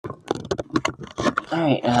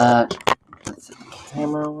Alright, let's set the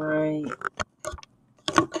camera right.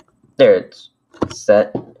 There, it's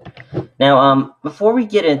set. Now, before we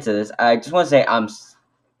get into this, I just want to say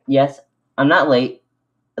yes, I'm not late.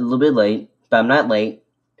 A little bit late, but I'm not late.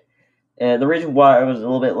 The reason why I was a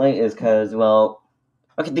little bit late is because, well,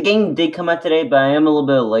 okay, the game did come out today, but I am a little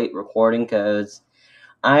bit late recording because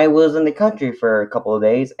I was in the country for a couple of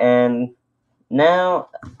days, and now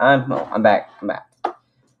I'm home. I'm back.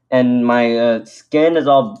 And my skin is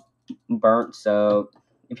all burnt, so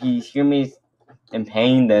if you hear me in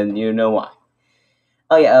pain, then you know why.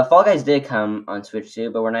 Oh yeah, Fall Guys did come on Switch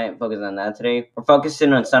too, but we're not focusing on that today. We're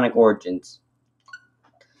focusing on Sonic Origins.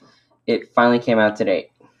 It finally came out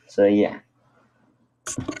today, so yeah.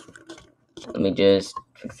 Let me just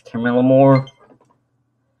fix the camera a little more.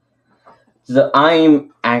 So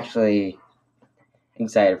I'm actually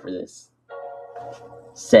excited for this.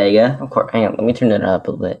 Sega, of course. Hang on, let me turn it up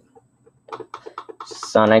a bit.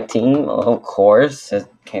 Sonic Team, of course. It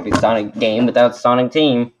can't be Sonic game without Sonic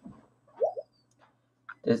Team.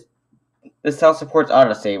 This house supports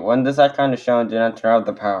autosave. When this icon is shown, do not turn off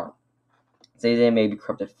the power. They may be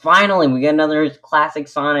corrupted. Finally, we get another classic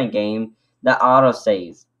Sonic game that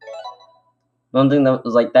autosaves. One thing that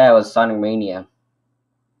was like that was Sonic Mania.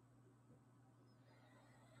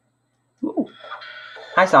 Ooh.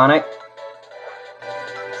 Hi, Sonic.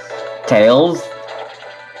 Tails.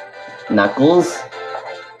 Knuckles.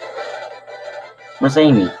 Where's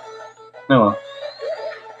Amy? Oh well.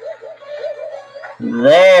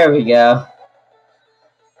 There we go.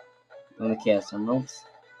 On the Chaos Emeralds.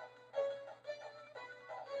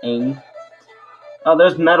 Amy. Oh,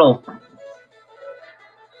 there's Metal.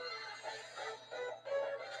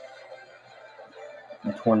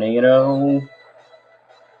 Tornado.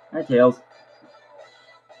 Hi, Tails.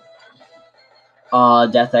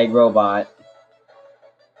 Death Egg Robot.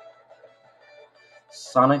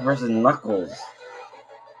 Sonic vs. Knuckles.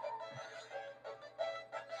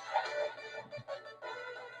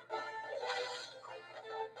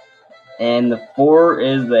 And the 4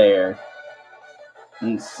 is there.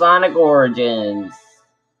 And Sonic Origins.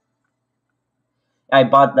 I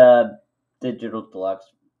bought the digital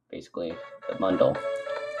deluxe, basically, the bundle.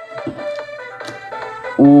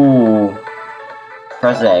 Ooh.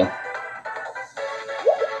 Press A.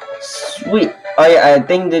 Sweet. Oh yeah, I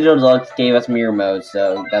think digital deluxe gave us mirror mode,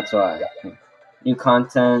 so that's why. New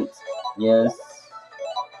content. Yes.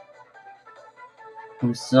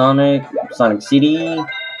 Sonic CD.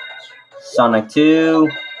 Sonic 2,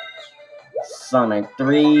 Sonic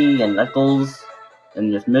 3, and Knuckles,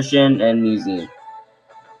 and this mission and museum.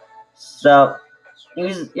 So,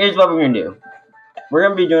 here's what we're going to do. We're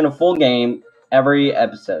going to be doing a full game every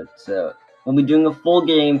episode. So, we'll be doing a full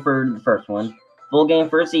game for the first one, full game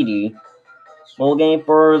for a CD, full game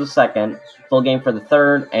for the second, full game for the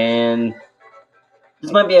third, and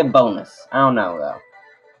this might be a bonus. I don't know, though.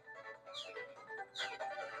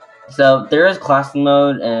 So, there is classic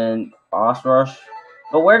mode and boss rush.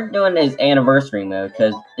 But we're doing his anniversary mode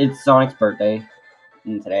because it's Sonic's birthday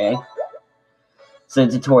today. So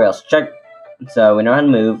tutorials, check. So we know how to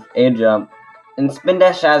move, A jump, and spin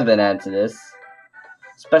dash has been added to this.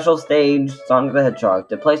 Special stage, Sonic the Hedgehog.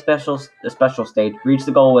 To play the special stage, reach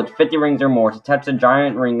the goal with 50 rings or more. To touch a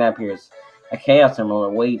giant ring that appears. A Chaos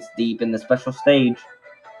Emerald awaits deep in the special stage.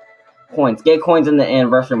 Coins. Get coins in the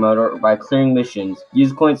anniversary mode or by clearing missions.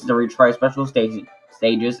 Use coins to retry special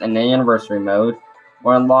stages in the anniversary mode.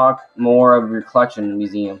 Or unlock more of your collection in the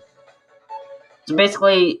museum. So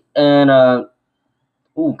basically, ooh,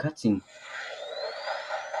 cutscene.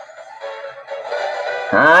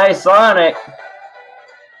 Hi, Sonic!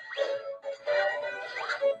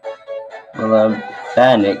 Hello,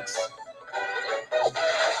 Badniks.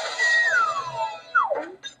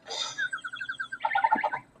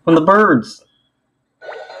 From the birds.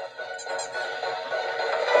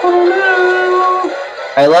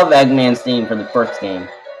 I love Eggman's theme for the first game.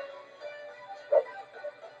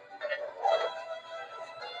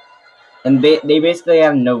 And they basically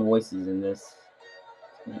have no voices in this.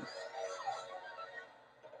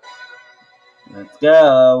 Let's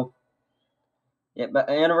go. Yeah, but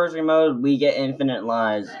anniversary mode, we get infinite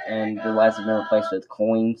lives, and the lives have been replaced with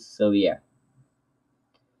coins, so yeah.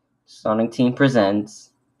 Sonic Team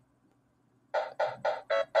presents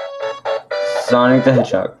Sonic the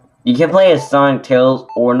Hedgehog. You can play as Sonic, Tails,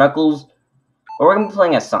 or Knuckles, or we're going to be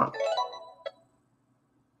playing as Sonic.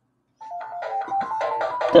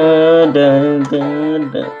 Dun, dun,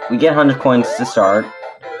 dun, dun. We get 100 coins to start.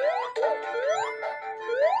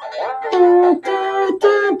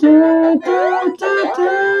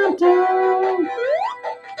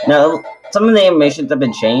 Now, some of the animations have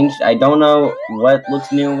been changed. I don't know what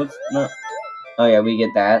looks new and what's not. Oh yeah, we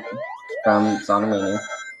get that from Sonic Mania.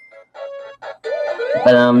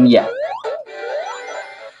 But yeah.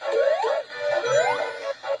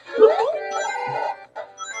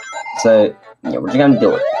 So yeah, we're just gonna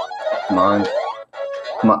do it. Come on.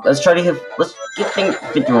 Come on, let's try to let's get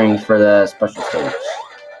 50 rings for the special stage.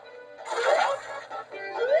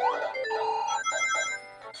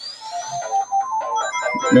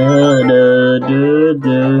 Da, da, da,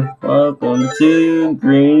 da. Welcome to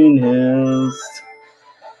Green Hills.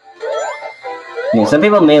 Yeah, some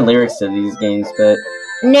people made lyrics to these games, but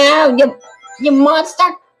no, you monster!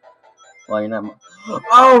 Well, you're not.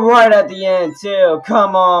 Oh, right at the end too.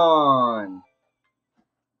 Come on!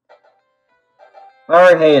 I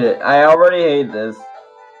already hate it. I already hate this.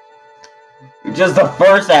 Just the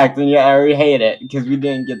first act, and yeah, I already hate it because we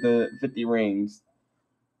didn't get the 50 rings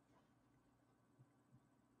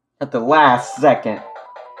at the last second.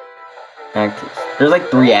 Actually, there's like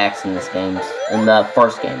 3 acts in this game, in the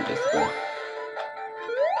first game, basically.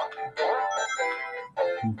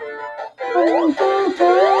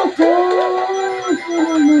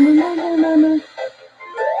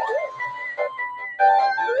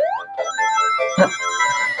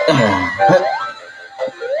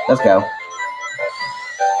 Let's go.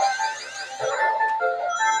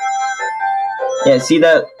 Yeah, see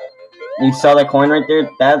that? You saw that coin right there?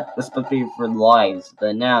 That was supposed to be for lives,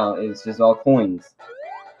 but now it's just all coins.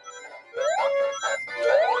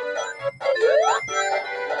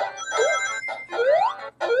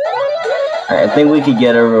 Alright, I think we could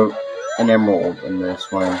get an emerald in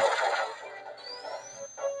this one.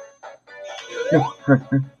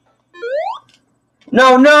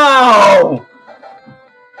 No, no!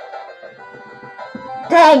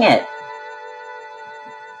 Dang it!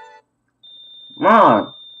 Come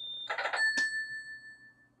on.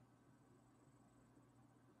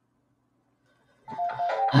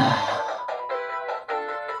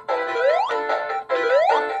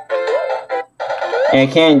 And I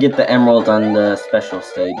can't get the emeralds on the special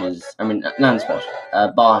stages. I mean, not special.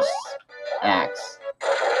 Boss acts.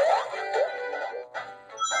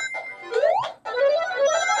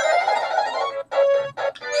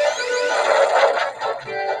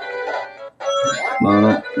 Come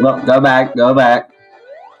on. Well, go back. Go back.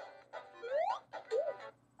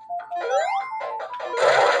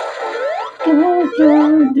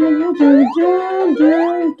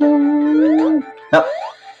 Oh.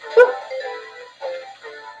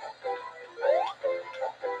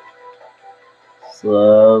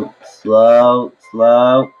 Slow, slow,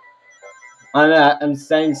 slow. I'm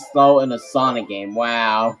saying slow in a Sonic game.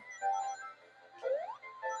 Wow.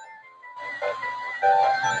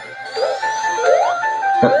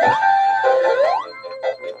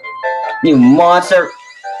 You monster!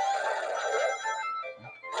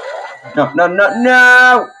 No, no, no,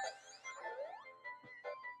 no!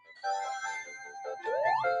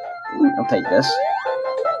 I'll take this.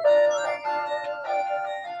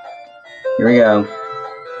 Here we go.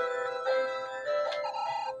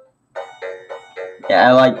 Yeah,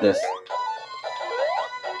 I like this.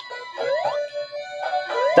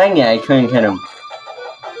 Dang it, I couldn't hit him.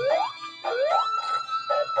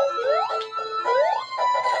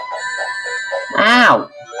 Ow!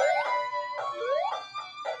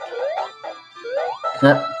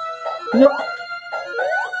 Nope.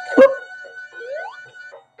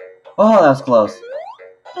 Oh, that was close.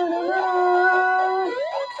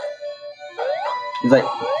 He's like,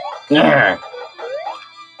 Grr.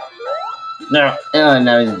 No. Oh,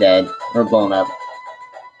 now he's dead. Or blown up.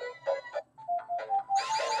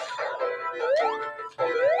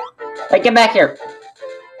 Hey, get back here!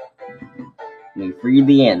 We freed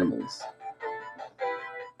the animals.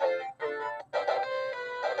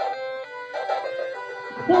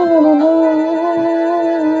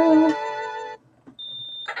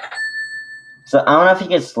 So, I don't know if you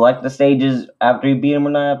can select the stages after you beat them or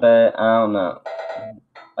not, but I don't know.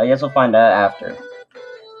 I guess we'll find out after.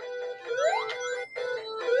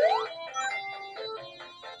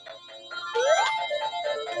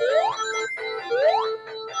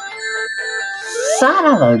 Son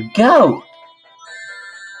of a goat!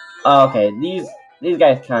 Oh, okay, these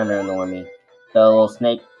guys kind of annoy me. The little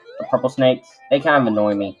snake, the purple snakes, they kind of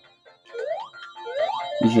annoy me.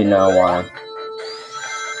 You should know why.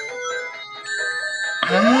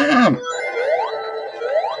 Ah!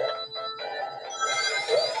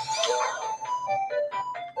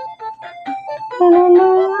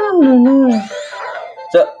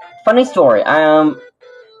 So, funny story.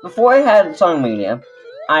 Before I had Sonic Mania,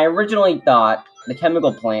 I originally thought the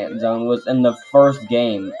chemical plant zone was in the first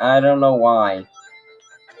game. I don't know why.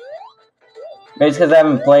 It's because I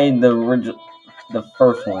haven't played the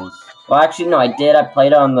first ones. Well, actually, no, I did. I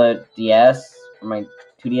played it on the DS, or my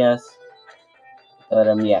 2DS.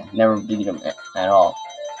 But, yeah, never beat them at all.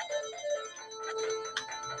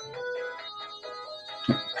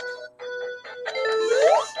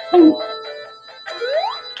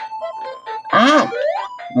 Ah!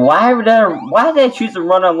 Why did they choose to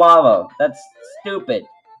run on lava? That's stupid.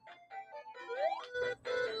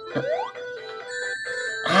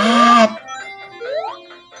 Ah!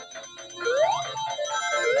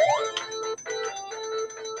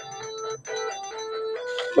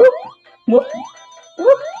 Whoop, whoop,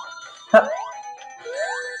 whoop. Huh.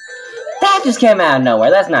 That just came out of nowhere.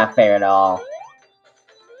 That's not fair at all.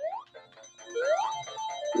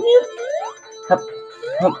 Hup,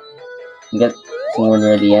 hup. Get somewhere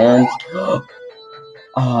near the end. Oh,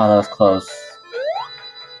 that was close.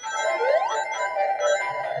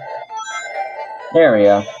 There we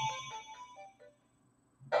go.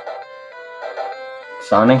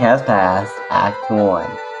 Sonic has passed Act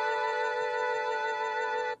 1.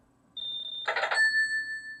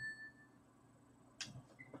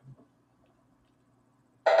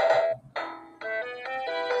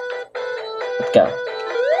 Let's go.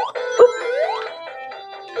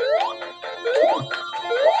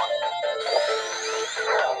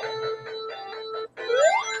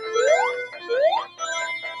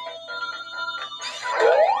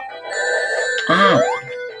 Ah!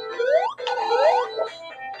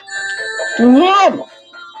 Yeah!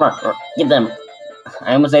 Get them.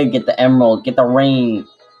 I almost said get the emerald. Get the ring,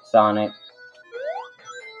 Sonic.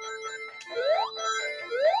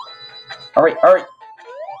 Hurry, hurry!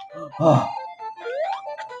 Oh,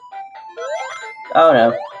 oh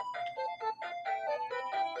no.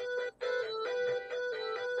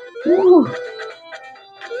 Woo.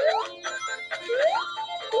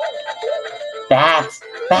 Bats!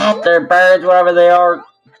 Bats or birds, whatever they are.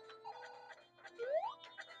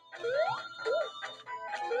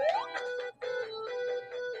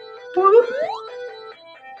 Whoop.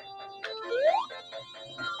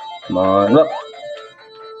 Come on, look.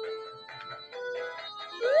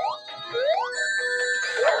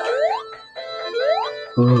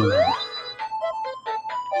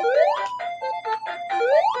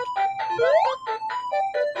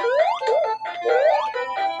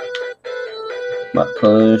 Butt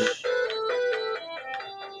push.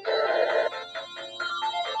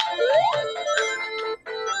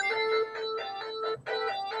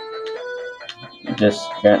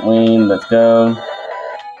 Just gently, let's go.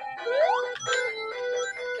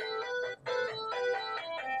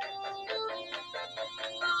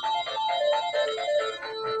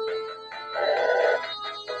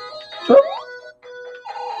 Whoop.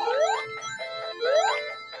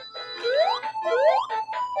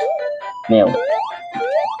 Nailed it.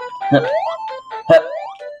 Hup. Hup.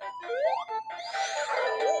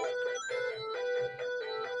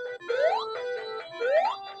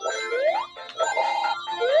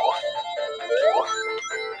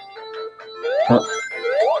 Hup.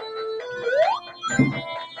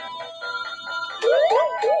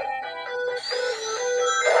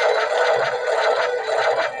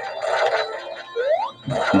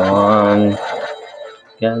 Come on.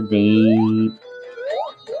 Go deep.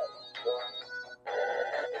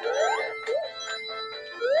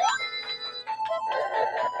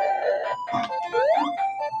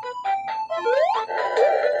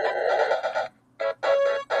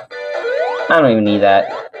 I don't even need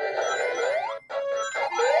that.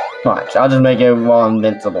 Watch, I'll just make it all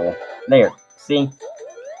invincible. There, see?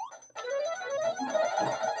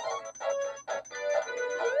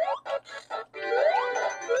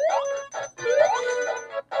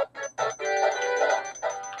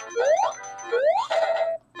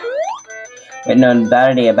 Wait, no,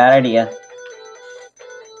 bad idea, bad idea.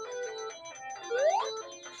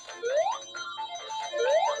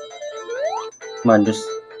 Come on, just...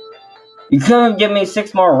 You couldn't give me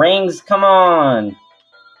 6 more rings? Come on!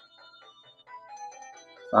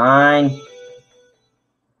 Fine.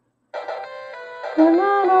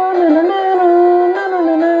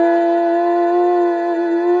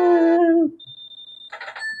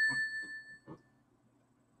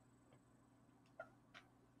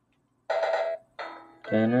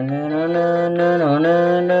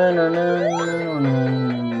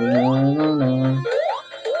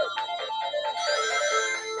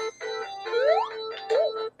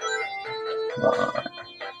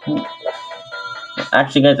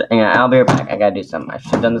 Actually, guys, hang on, I'll be right back. I gotta do something. I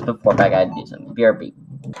should have done this before, but I gotta do something. BRB.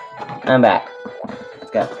 I'm back.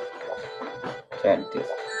 Let's go.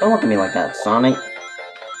 Don't look at me like that, Sonic.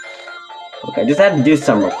 Okay, I just had to do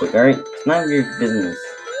something real quick, alright? It's none of your business.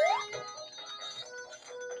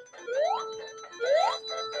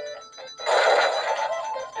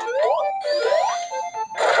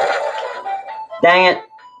 Dang it!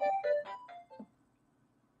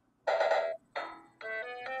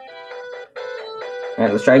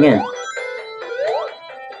 Alright, let's try again.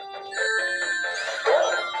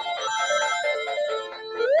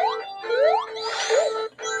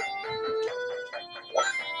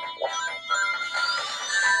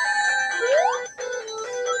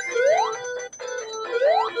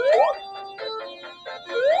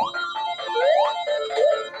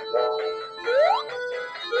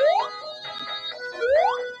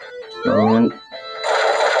 On.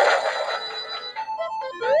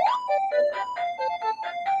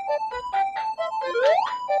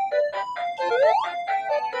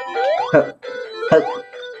 Hup, hup.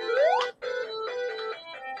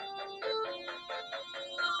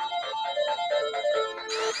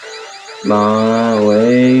 Come on,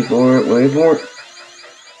 wait for it, wait for it.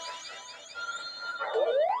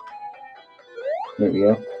 There we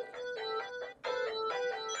go.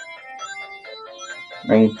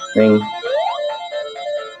 Ring, ring.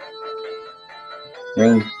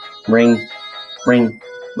 Ring, ring, ring,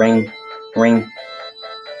 ring, ring.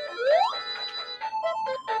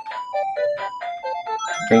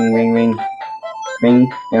 Ring, ring, ring.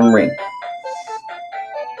 Ring, and ring.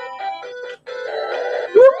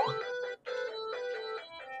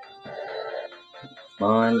 Come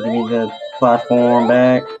on, give me the platform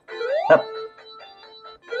back. Up.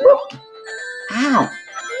 Whoop. Ow!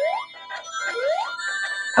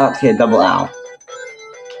 Okay, double ow.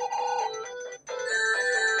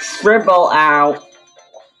 Triple ow.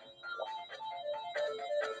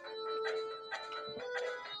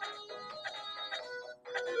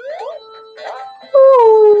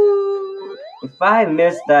 Ooh. If I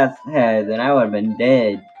missed that head, then I would have been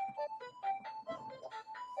dead.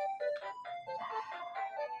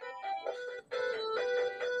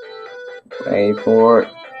 Wait for it.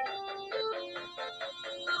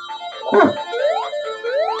 Huh.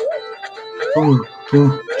 Ooh,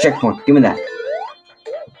 ooh. Checkpoint. Give me that.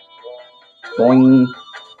 Boing.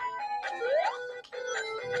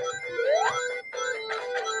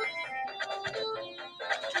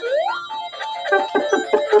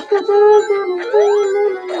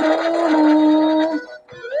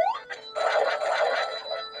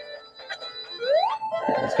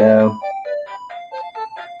 Let's go.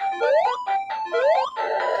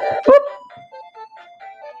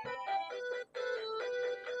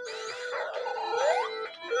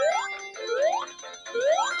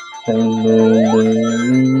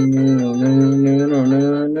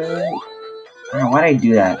 Oh, why'd I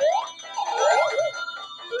do that?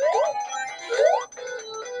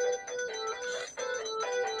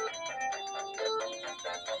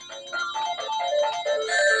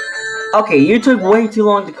 Okay, you took way too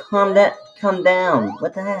long to come down.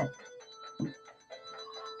 What the heck?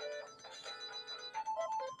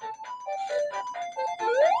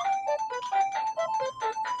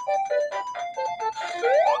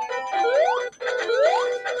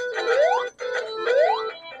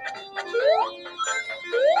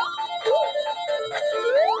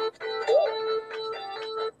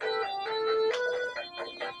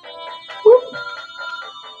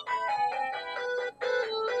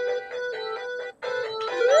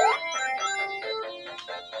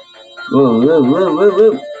 Woo, woo, woo, woo,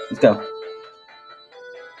 woo. Let's go.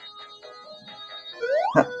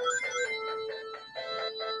 Huh.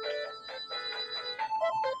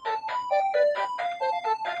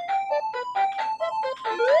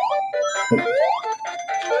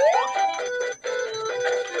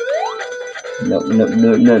 Nope, nope,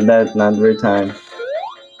 nope, nope, that's not the right time.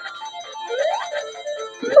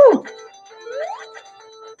 Woo.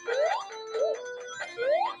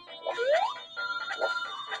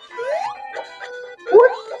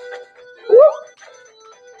 What? What?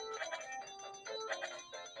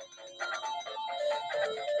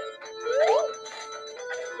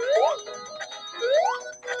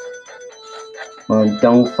 Well,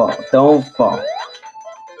 don't fall. Don't fall.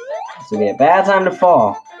 This will be a bad time to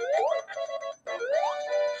fall.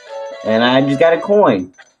 And I just got a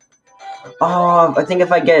coin. Oh, I think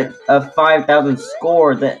if I get a 5,000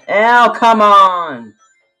 score, then... Oh, come on!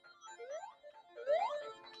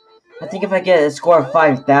 I think if I get a score of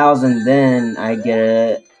 5,000, then I get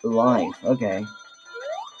a life. Okay.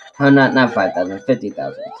 Oh, not 5,000,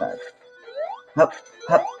 50,000. Sorry. Hup,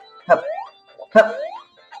 hup, hup, hup.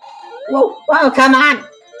 Whoa, whoa, come on!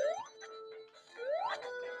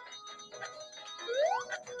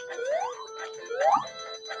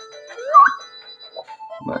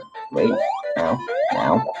 Come on. Wait. Now.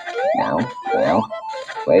 Now. Now. Now.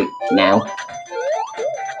 Wait. Now.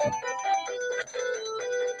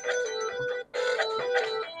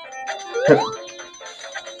 Hup.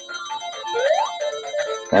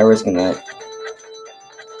 I'm risking that.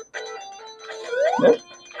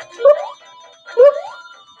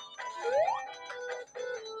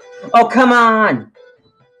 Oh, come on!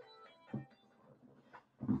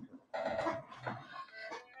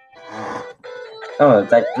 Oh,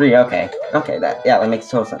 it's like 3, okay. Okay, that makes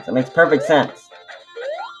total sense. That makes perfect sense.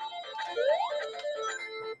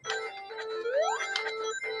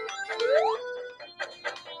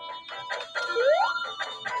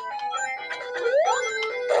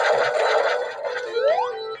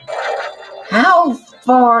 How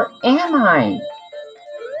far am I?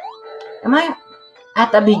 Am I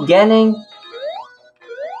at the beginning?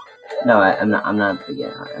 No, I'm not. I'm not at the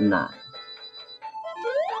beginning. I'm not.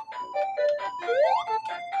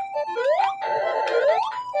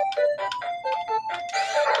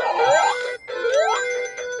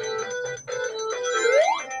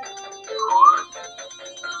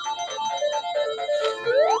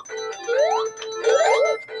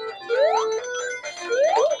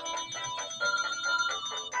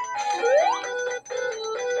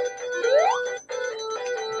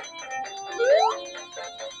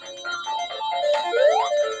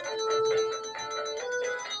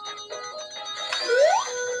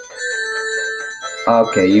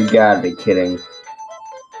 Okay, you gotta be kidding.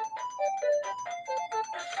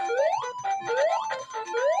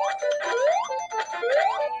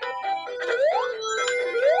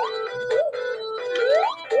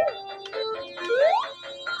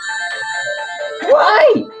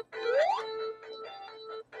 Why?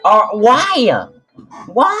 Why?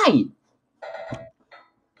 Why?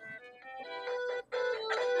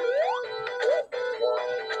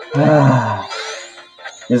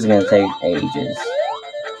 This is gonna take ages.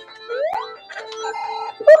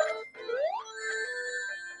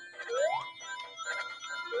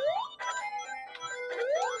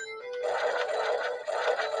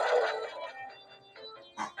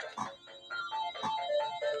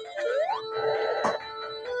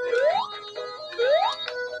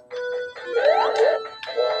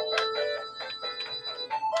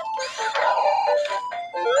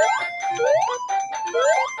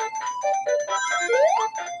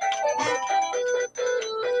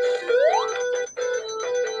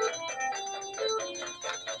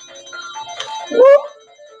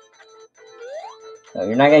 No,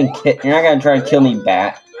 you're not gonna try to kill me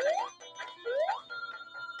back.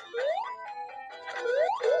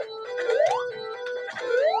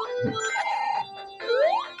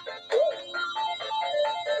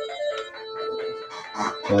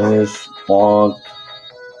 Push, bonk.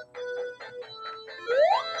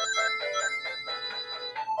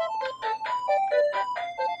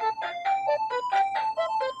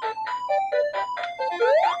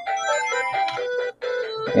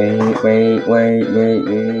 Wait,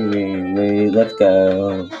 let's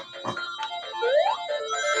go.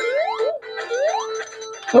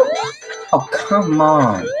 Oh, come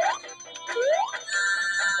on.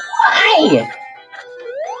 Why?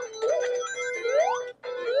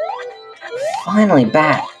 Finally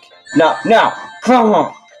back. No, come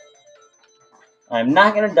on. I'm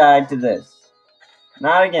not gonna die to this.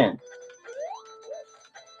 Not again.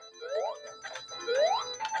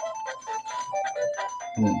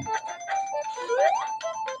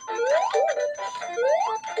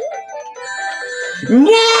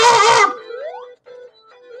 No!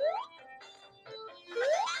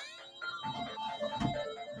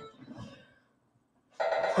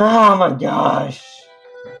 Oh my gosh.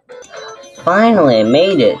 Finally, I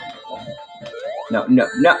made it. No.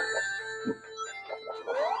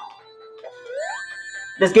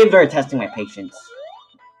 This game's already testing my patience.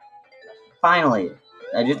 Finally.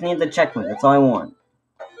 I just need the checkpoint. That's all I want.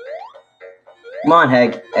 Come on,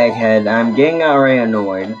 Egghead. I'm getting already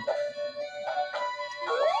annoyed.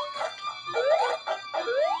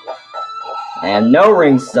 I have no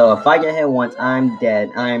rings, so if I get hit once, I'm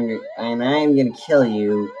dead. I'm gonna kill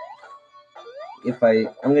you. I'm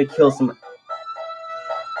gonna kill some.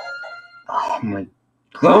 Oh my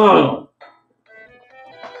god!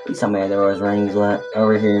 Please tell me there was rings left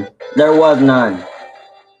over here. There was none.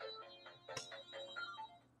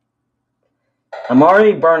 I'm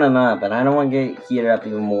already burning up, and I don't want to get heated up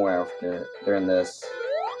even more during this.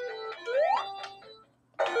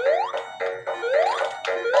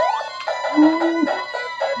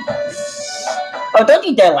 Oh, don't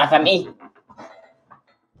you dare laugh at me!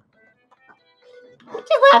 What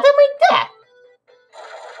you laughing like that?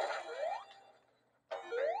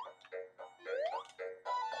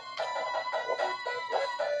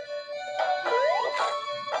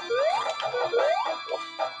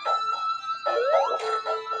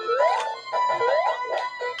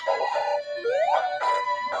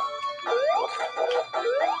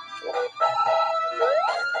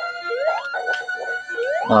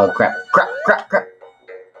 Oh crap, crap, crap, crap.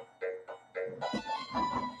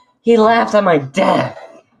 He laughs at my death.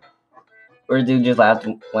 Or dude just laughs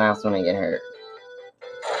when I get hurt.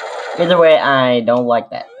 Either way, I don't like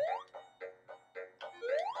that.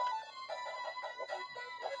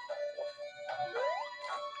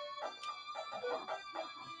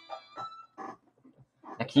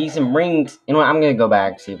 I can use some rings. You know what? I'm gonna go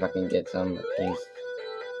back see if I can get some of these.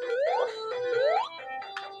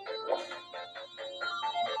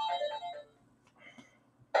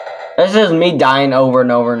 This is me dying over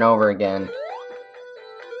and over and over again.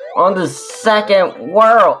 On the second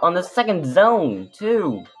world, on the second zone,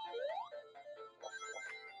 too.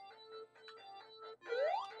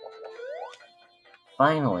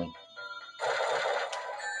 Finally.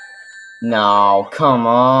 No, come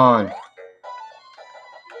on.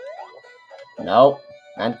 Nope,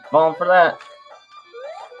 not falling for that.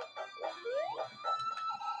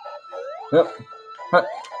 Yep. Huh.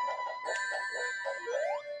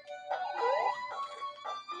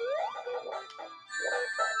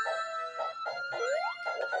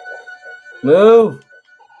 Move.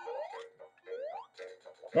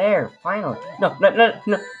 There, finally. No, no, no,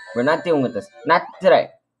 no. We're not dealing with this. Not today.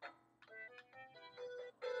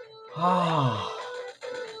 Ah.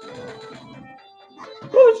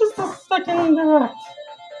 It was just a second direct.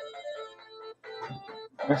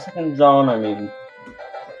 Or second zone, I mean.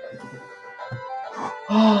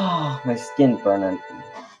 Ah, my skin's burning.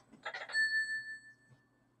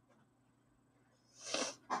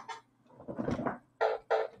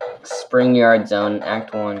 Spring Yard Zone,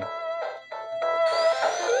 Act 1.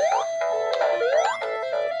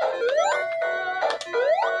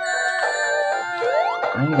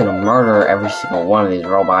 I'm gonna murder every single one of these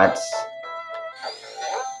robots.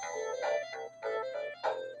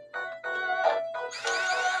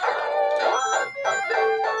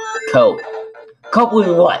 Cope. Cope with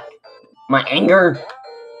what? My anger?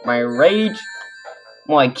 My rage?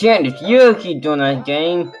 Well, I can't if you keep doing that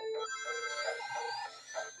game.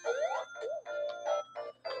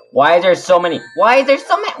 Why is there so many? Why is there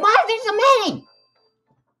so many? Why is there so many?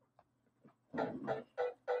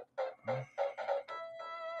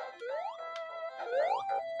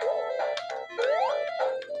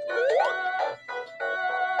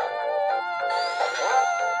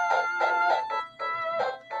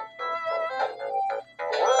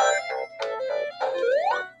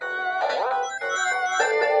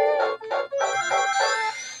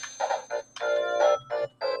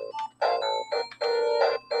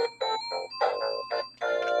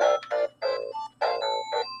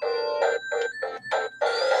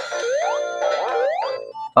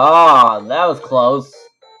 Oh, that was close.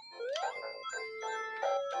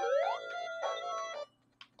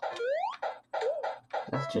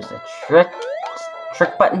 That's just a trick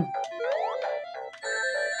button.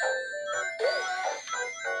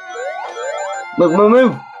 Move, move,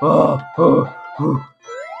 move! Oh.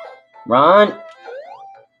 Run!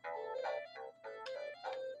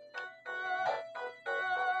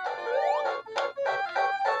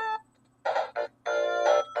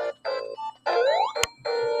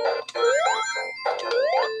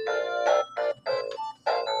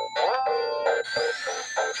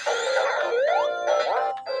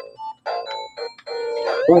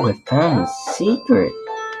 Oh, I found a secret.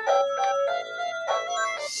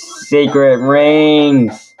 Secret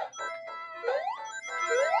rings.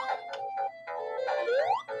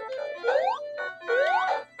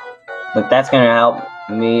 But that's gonna help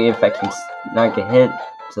me if I can not get hit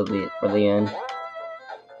till for the end,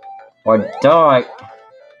 or die.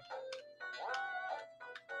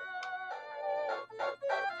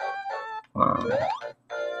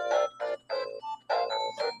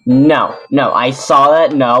 No, no, I saw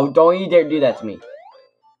that. No, don't you dare do that to me.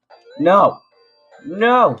 No,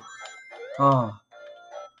 no. Oh,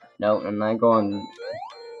 no, I'm not going.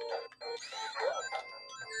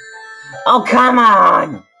 Oh, come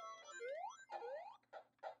on!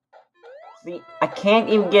 See, I can't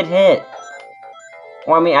even get hit.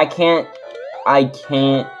 Well, I mean, I can't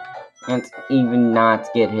even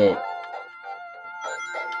not get hit.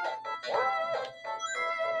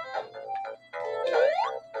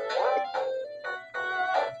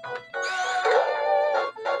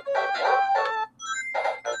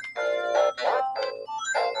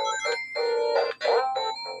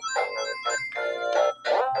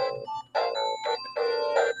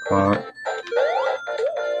 Come on.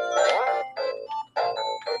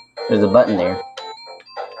 There's a button there.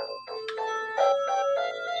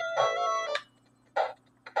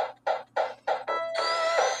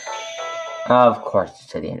 Of course,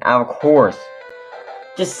 to the end. Of course.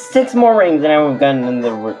 Just 6 more rings and I would have gotten in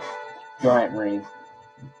the giant ring.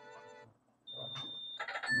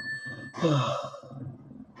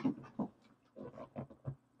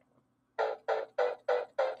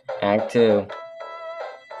 Act 2.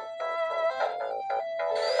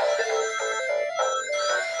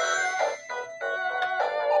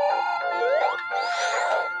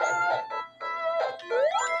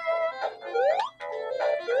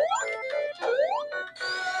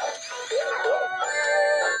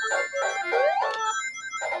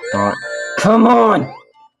 Come on!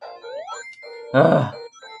 Ugh.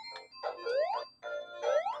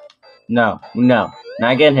 No,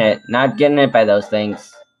 not getting hit. Not getting hit by those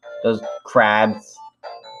things. Those crabs.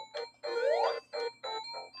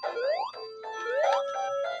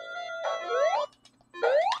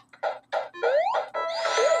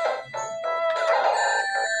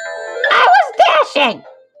 I was dashing!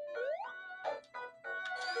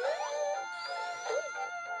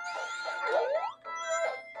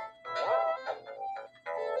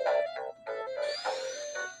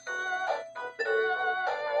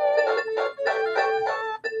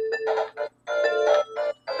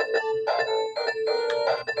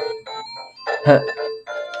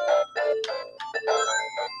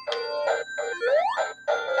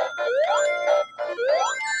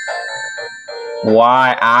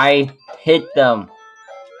 Why? I hit them.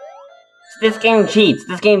 This game cheats.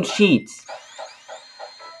 This game cheats.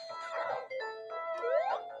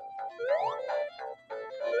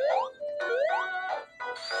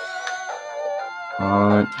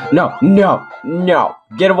 No.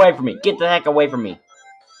 Get away from me. Get the heck away from me.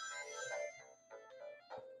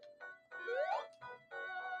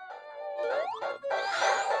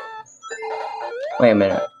 Wait a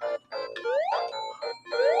minute.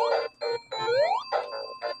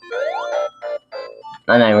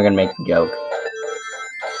 I'm not even gonna make the joke.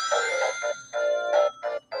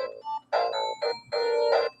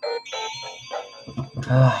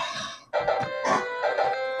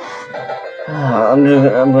 I'm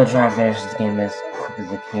gonna try to finish this game as quick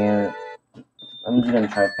as I can. I'm just gonna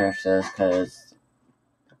try to finish this because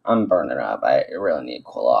I'm burning up. I really need to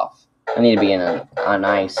cool off. I need to be on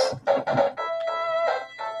ice.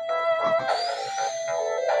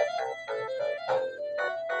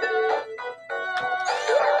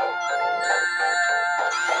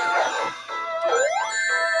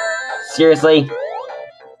 Seriously?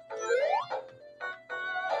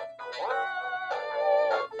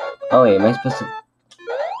 Oh wait, am I supposed to...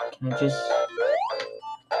 Can I just...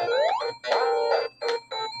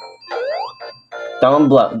 Don't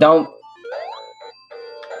blow. Don't...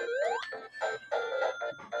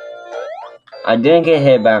 I didn't get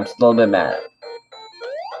hit, but I'm still a bit mad.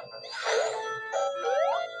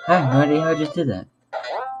 I have no idea how I just did that.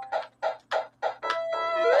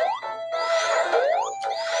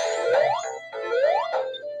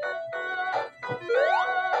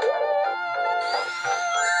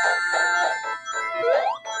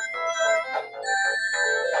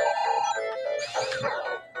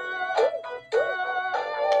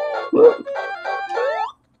 Woo.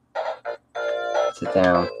 Sit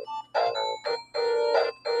down.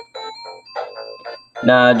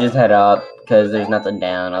 Nah, just head up, because there's nothing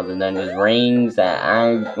down other than just rings that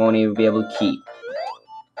I won't even be able to keep.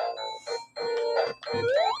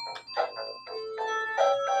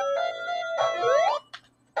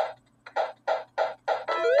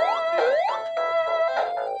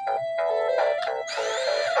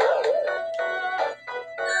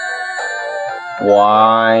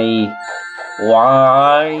 Why?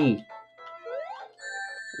 Why?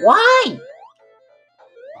 Why?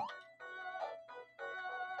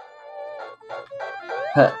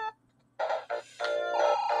 Huh.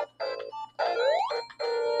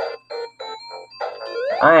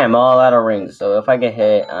 I am all out of rings, so if I get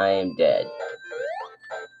hit, I am dead.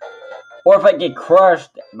 Or if I get crushed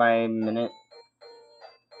by a minute.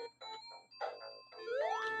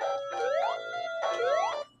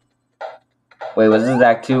 Wait, was this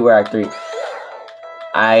Act 2 or Act 3?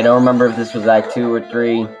 I don't remember if this was Act 2 or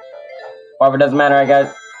 3. However, it doesn't matter, I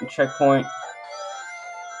got a checkpoint.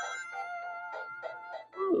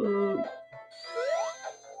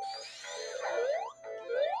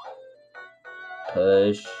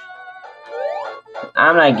 Push.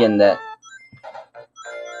 I'm not getting that.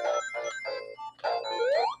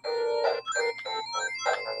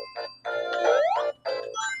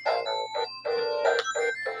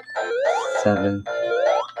 Seven.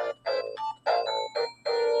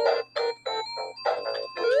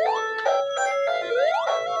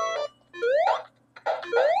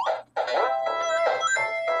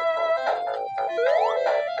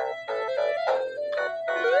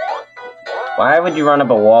 Why would you run up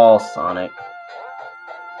a wall, Sonic?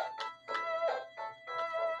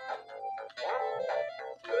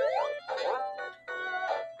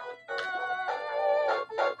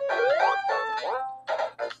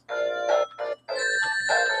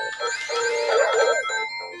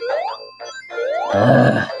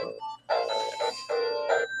 Ugh.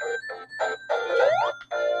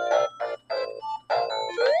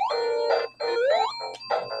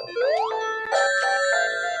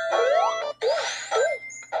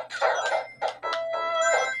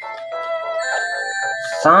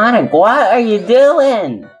 Sonic, what are you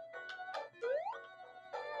doing?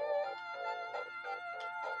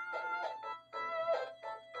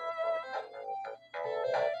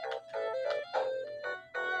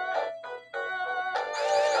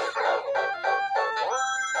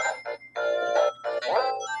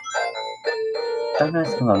 Don't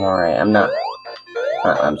ask if I'm alright. I'm not.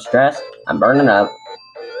 I'm stressed. I'm burning up.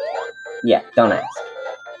 Yeah, don't ask.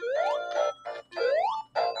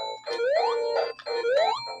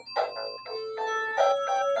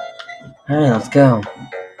 Alright, let's go.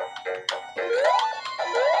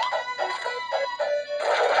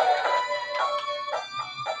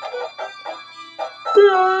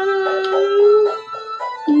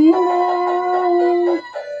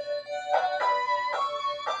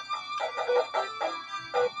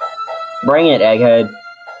 Bring it, Egghead.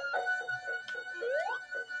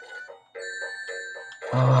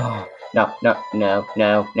 Oh, no, no, no,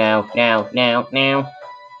 no, no, no, no, no.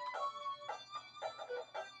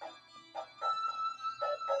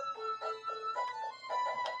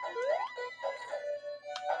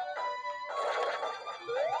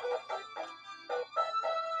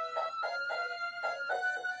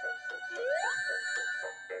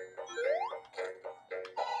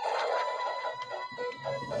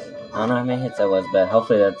 I don't know how many hits that was, but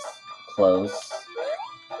hopefully that's close.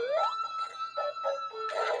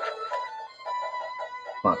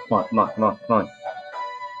 Come on, come on, come on, come on, come on.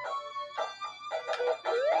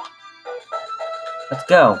 Let's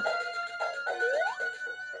go.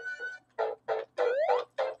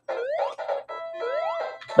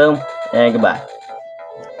 Boom, and goodbye.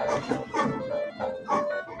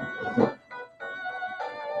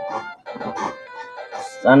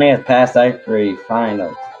 Sunday has passed Act 3,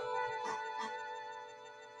 finally.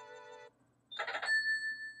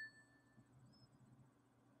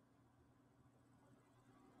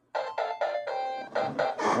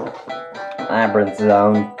 Labyrinth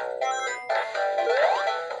Zone.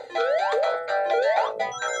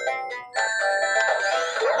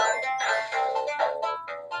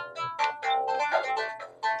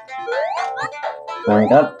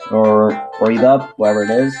 Drink up, or breathe up, whatever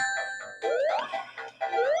it is.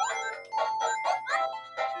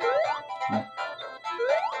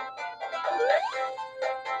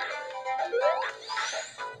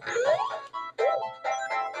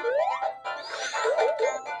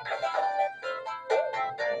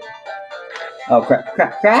 Oh, crap,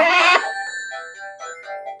 crap, crap!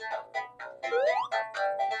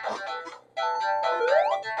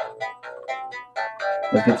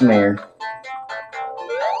 Let's get some air.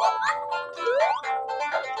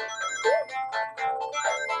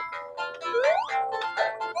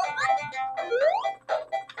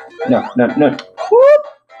 No, no, no. Whoop!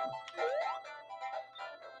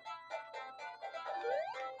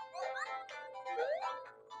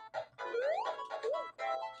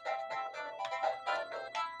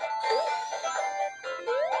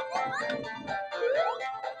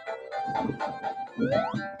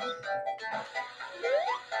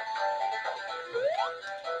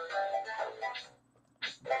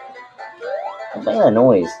 What's that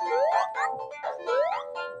noise?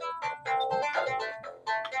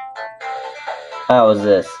 How was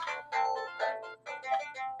this?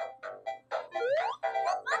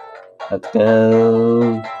 Let's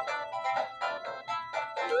go.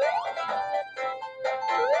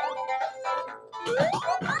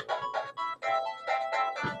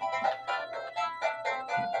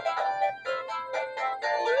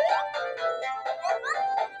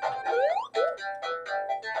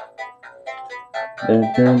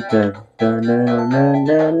 Dun, dun, dun, dun, dun, dun,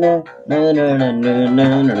 dun, dun, dun, dun, dun,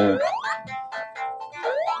 dun, dun.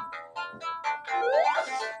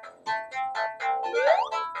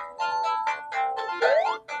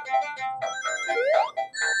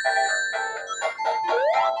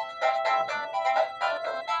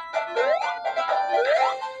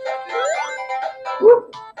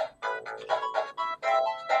 Whoop.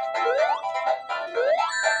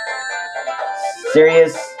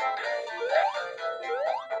 Serious?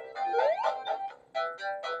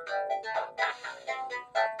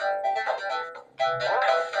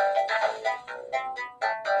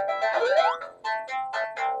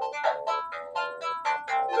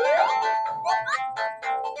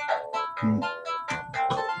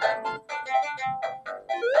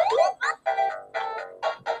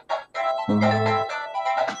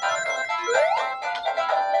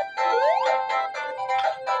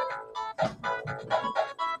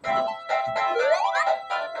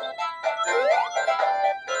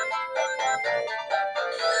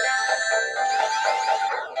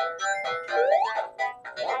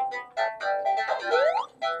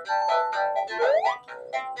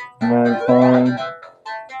 No, climb.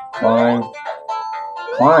 Climb.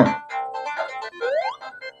 Climb.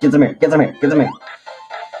 Get some here. Get some here. Get some here.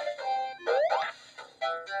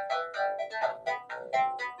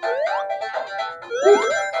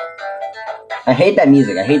 I hate that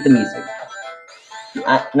music. I hate the music.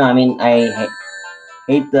 I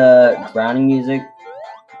hate the grounding music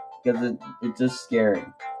because it's just scary.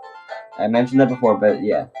 I mentioned that before, but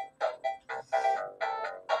yeah.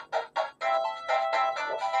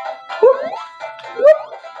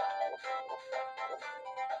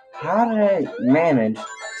 How did I manage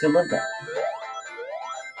to live that?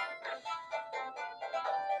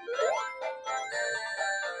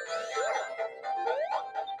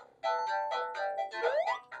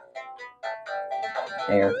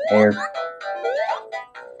 Air, air.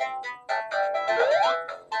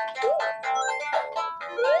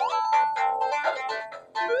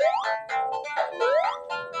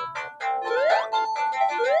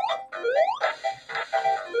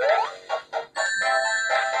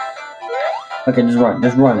 Okay, just run,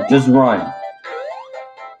 just run, just run.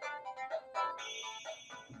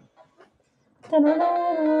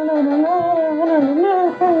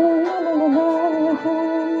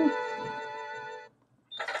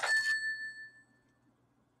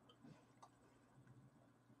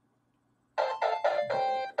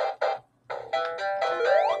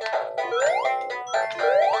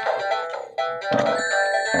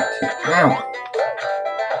 Ow!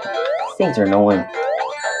 These things are annoying.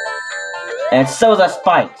 And so is the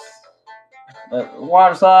spikes. But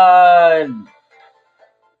water slide.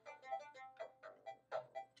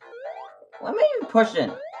 What am I even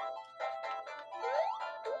pushing?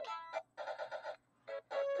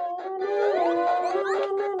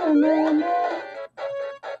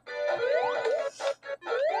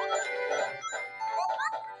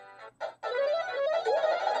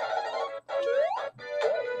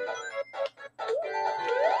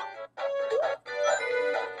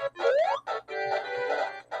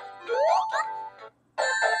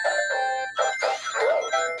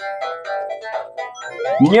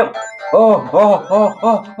 Yep.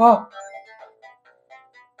 Oh.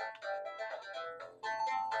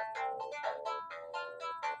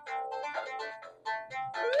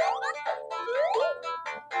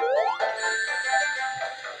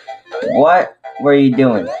 What were you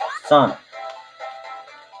doing, son?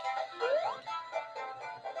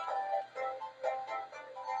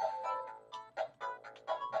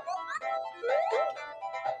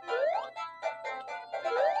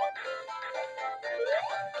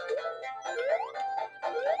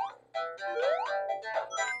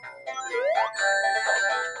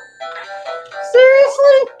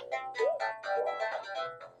 Seriously?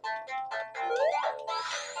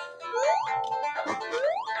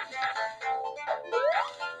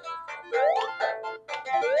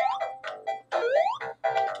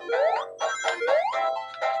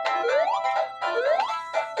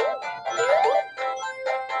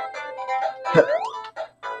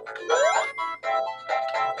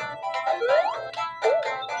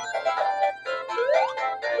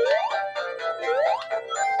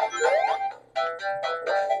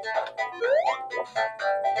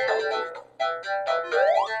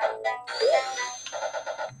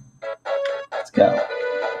 Let's go.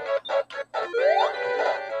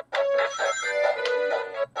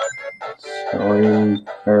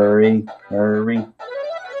 Hurry.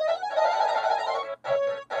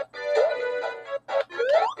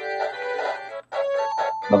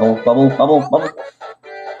 Bubble.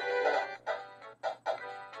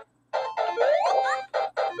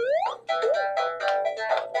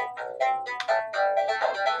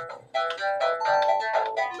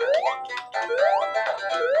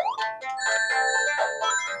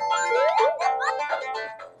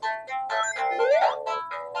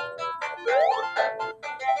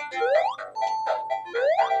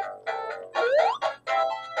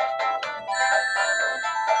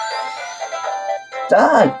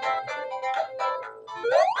 Done.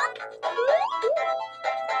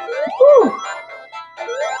 Woo.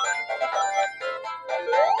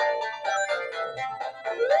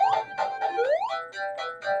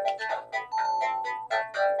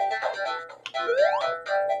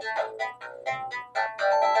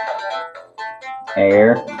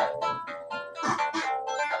 Air.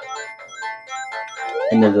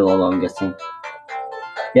 Invisible, I'm guessing.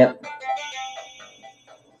 Yep.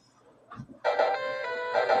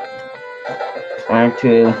 Time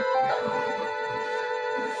to.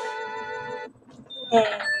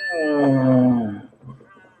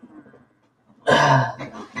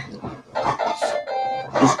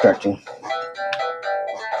 Just stretching.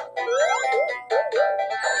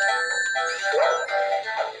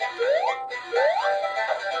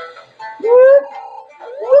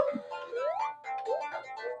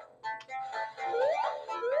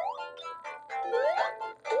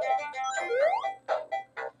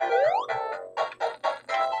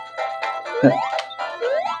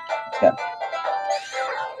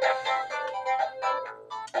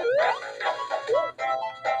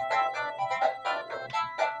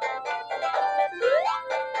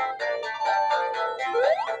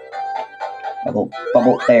 Bubble,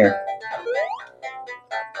 bubble, there.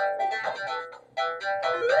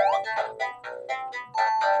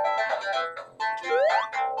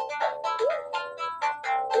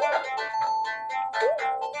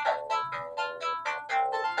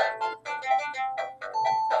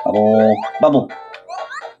 Bubble, bubble.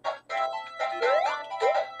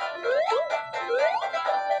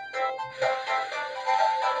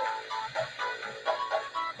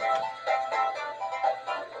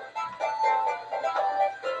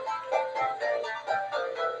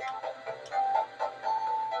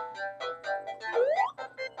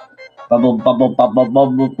 Bubble, bubble, bubble,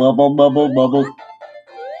 bubble, bubble, bubble, bubble.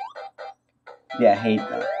 Yeah, I hate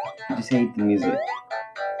that. I just hate the music.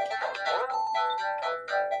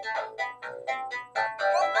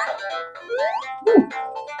 Woo.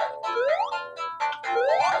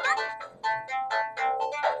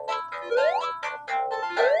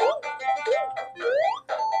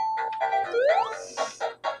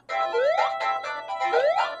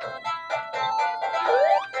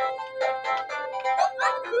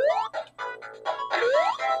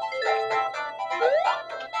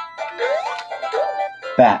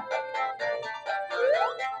 Bat.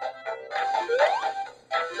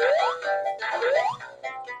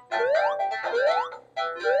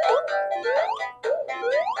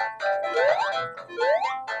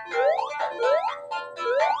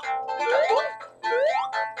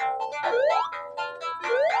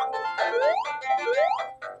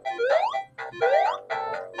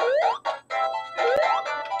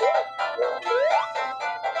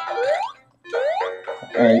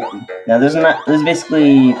 Alright, now this is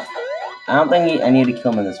basically, I don't think I need to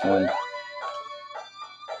kill him in this one.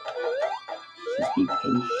 Just be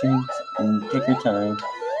patient and take your time.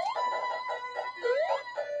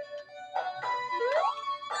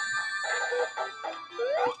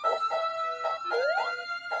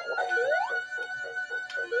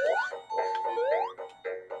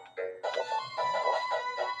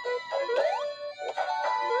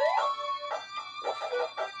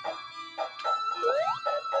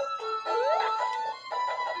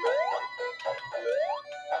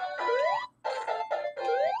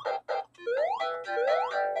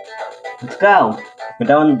 Let's go! We're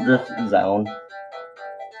down the zone.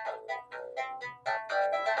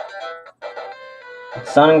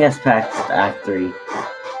 Sonic gets past Act 3. Let's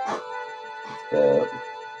go.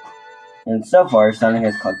 And so far, Sonic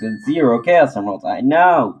has collected 0 Chaos Emeralds. I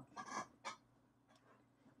know!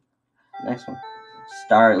 Next one.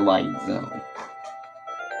 Starlight Zone.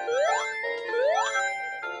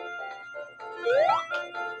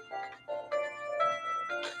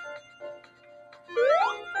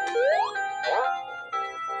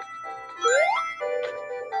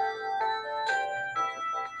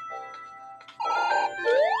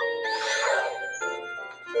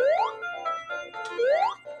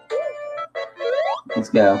 Let's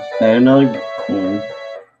go. Got another coin.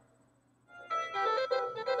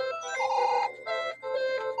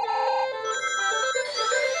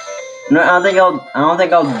 No, I don't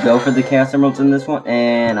think I'll go for the Chaos Emeralds in this one,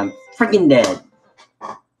 and I'm freaking dead.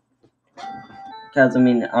 Because I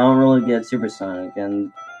mean, I don't really get Supersonic,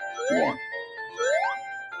 and yeah.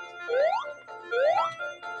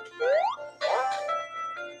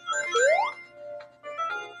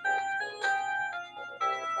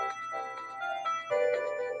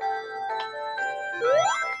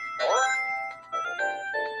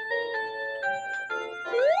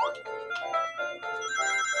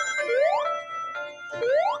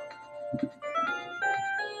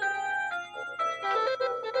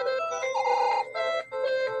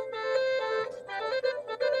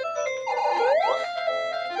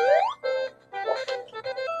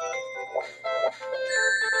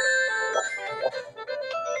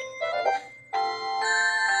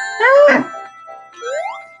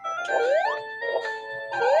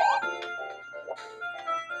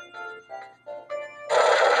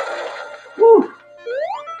 Woo!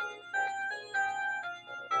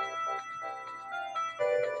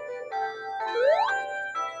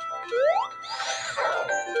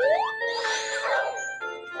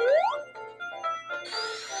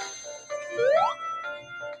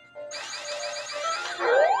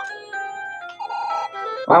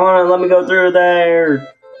 I wanna let me go through there.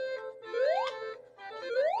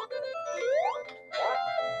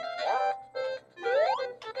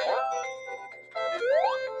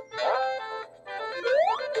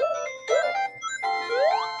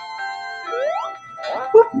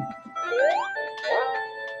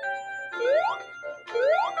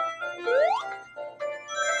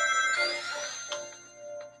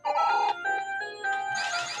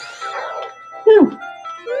 Woo.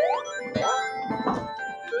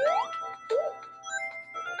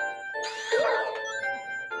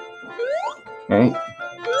 Alright.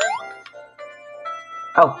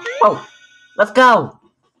 Oh! Let's go!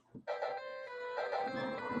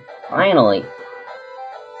 Finally.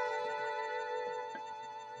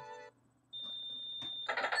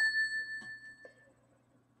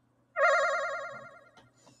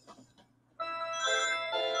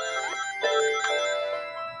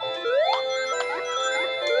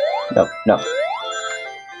 No. No.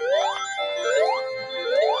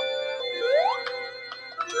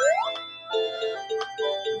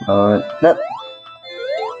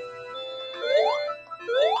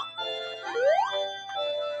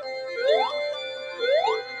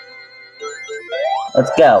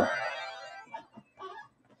 Let's go.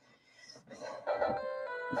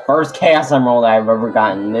 First Chaos Emerald I've ever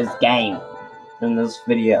gotten in this game. In this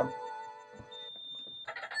video.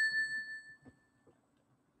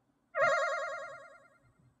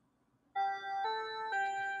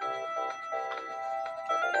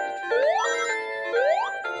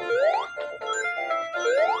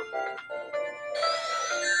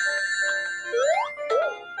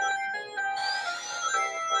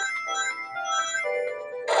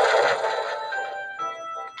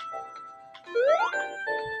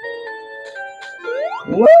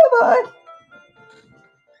 Woo, bud!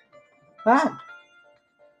 Ah!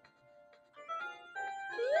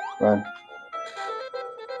 Run.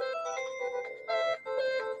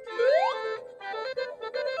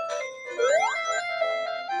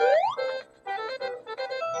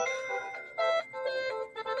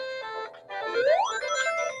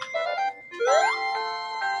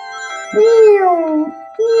 Meow.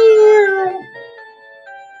 Meow.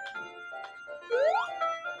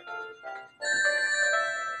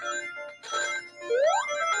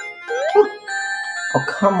 Oh,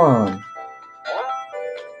 come on.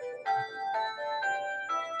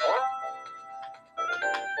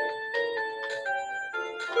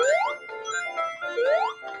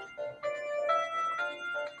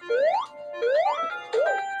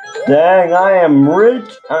 Dang, I am rich.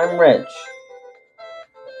 I'm rich.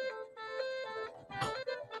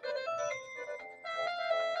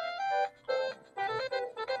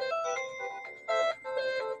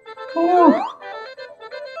 Whew.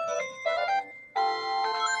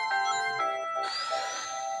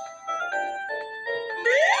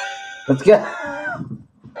 Let's go.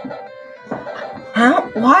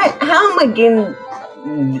 How am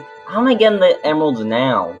I getting the emeralds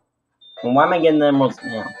now? And why am I getting the emeralds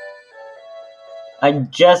now? I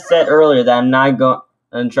just said earlier that I'm not going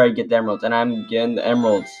to try to get the emeralds, and I'm getting the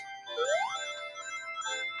emeralds.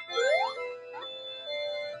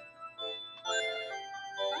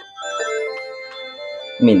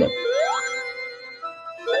 I mean them.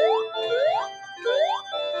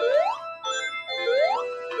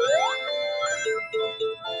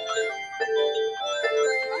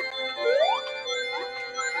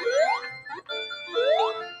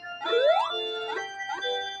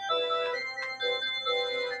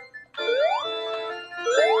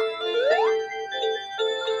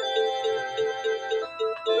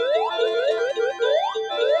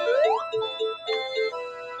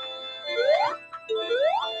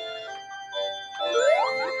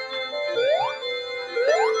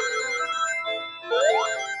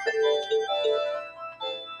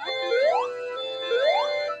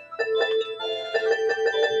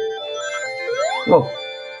 Whoa.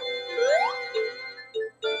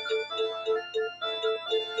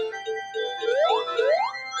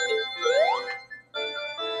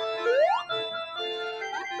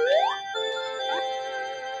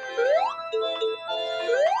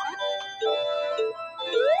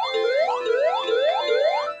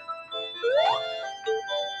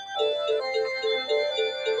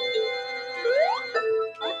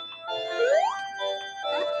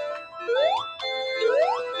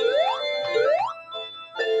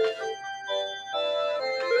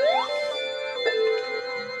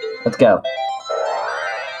 Let's go.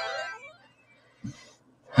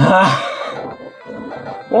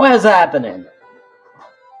 What is happening?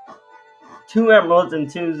 2 emeralds and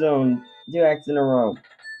 2 zones. 2 acts in a row.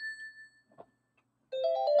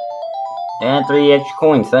 And 3 extra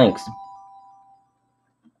coins, thanks.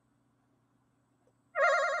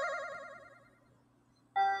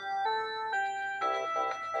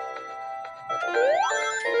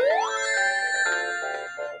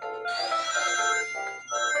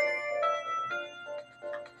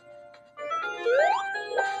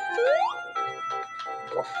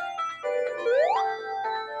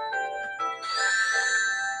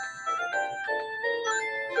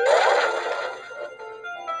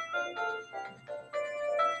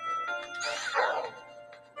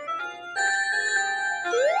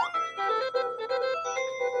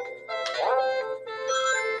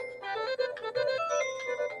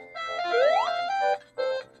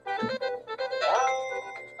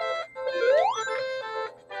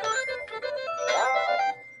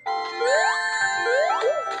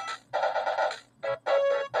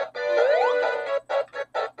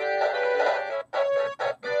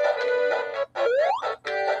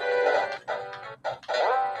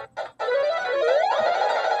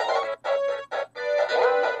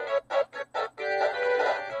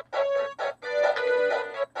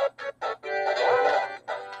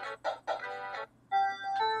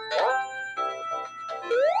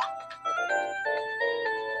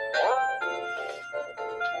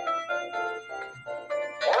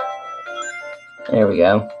 There we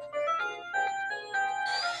go.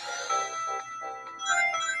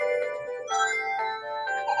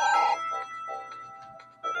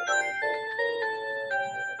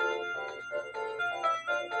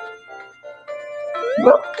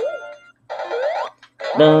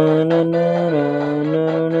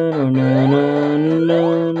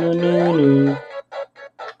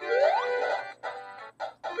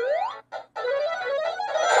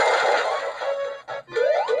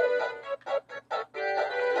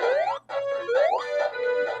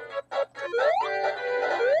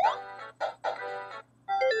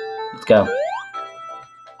 Let's go.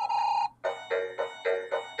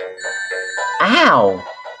 Ow!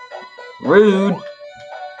 Rude.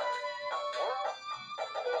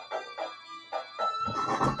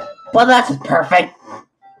 Well, that's perfect.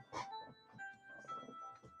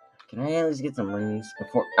 Can I at least get some rings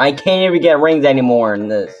before? I can't even get rings anymore in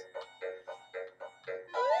this.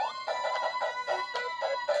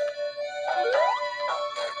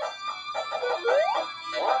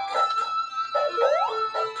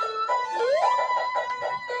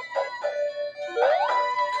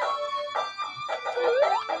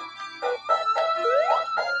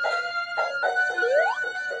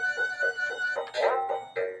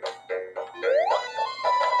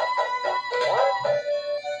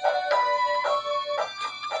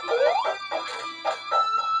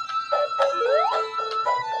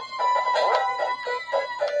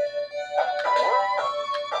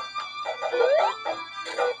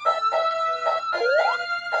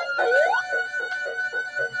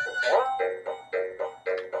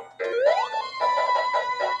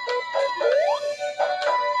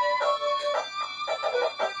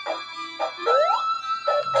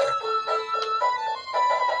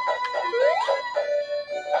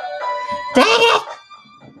 Dang it!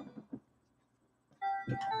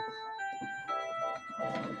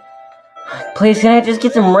 Please, can I just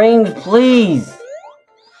get some rings, please?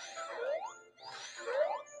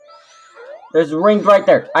 There's rings right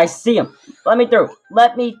there. I see them. Let me through.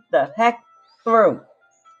 Let me the heck through.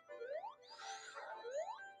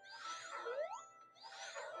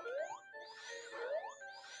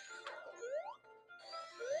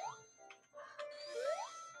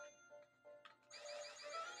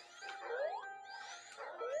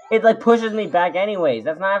 It like pushes me back anyways.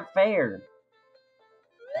 That's not fair.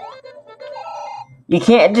 You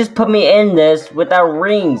can't just put me in this without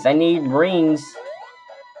rings. I need rings.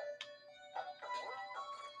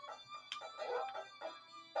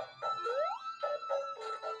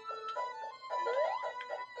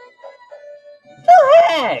 What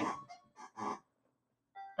the heck?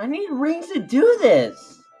 I need rings to do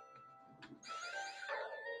this.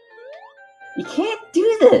 You can't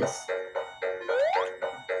do this.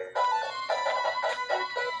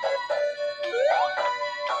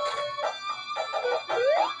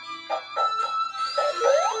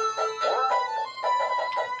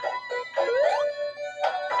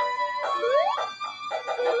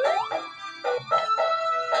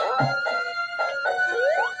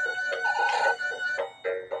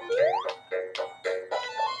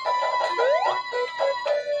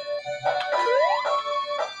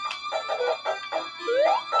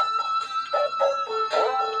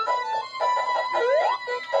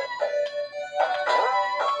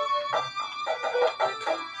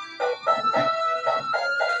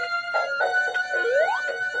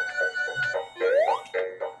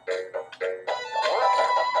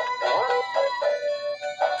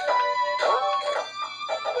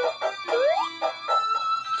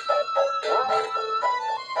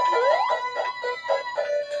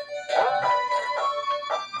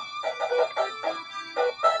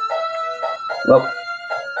 Well.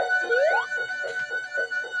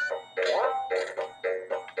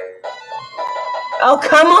 Oh,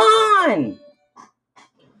 come on!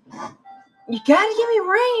 You gotta give me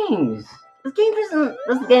rings. This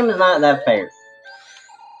game is not that fair.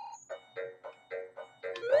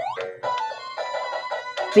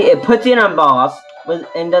 See, it puts you on boss,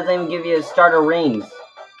 and doesn't even give you starter rings.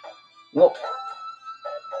 Well,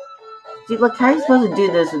 see, look, how are you supposed to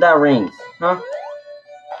do this without rings, huh?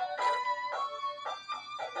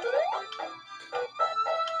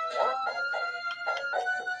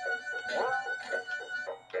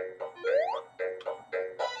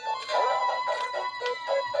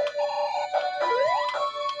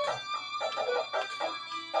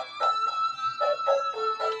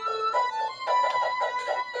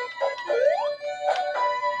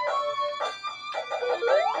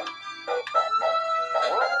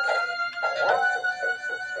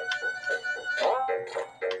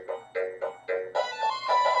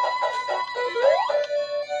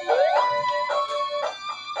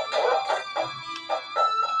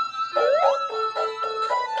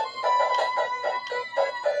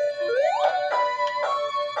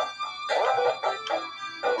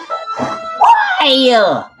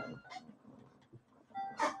 Why?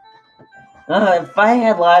 If I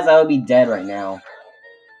had lives, I would be dead right now.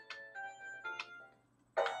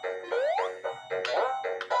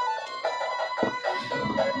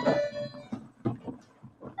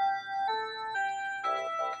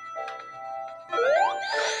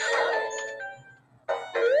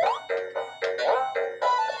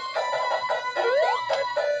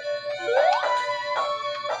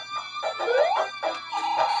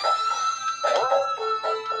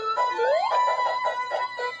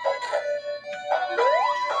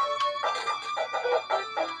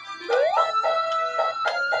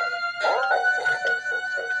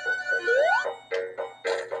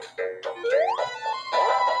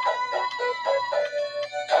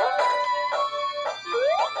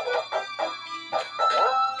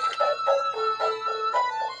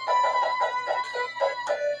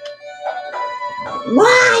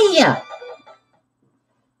 Why?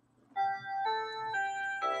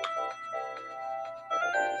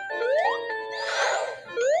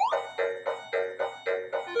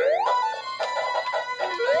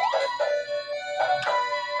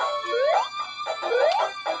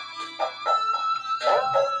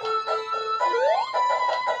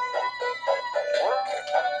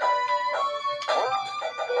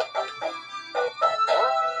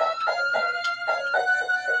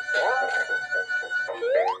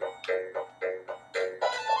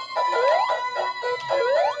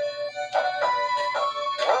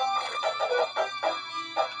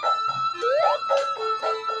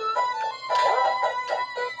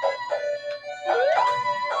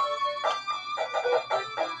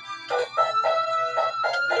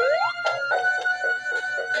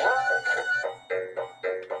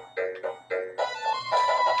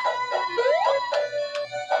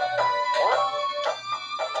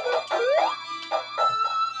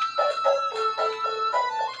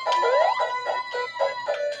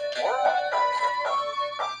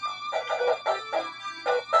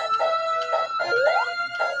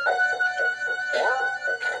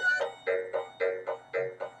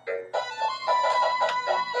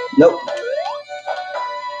 Nope.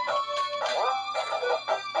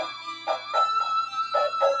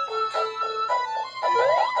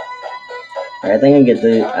 I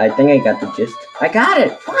think I got the gist. I got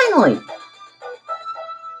it! Finally!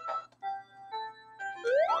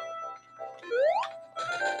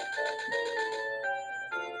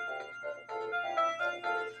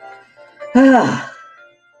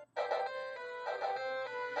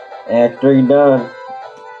 Act 3 done.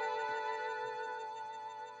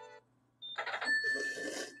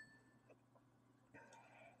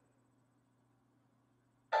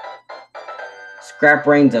 Scrap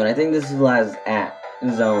Rain Zone. I think this is the last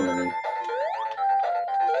zone, I mean.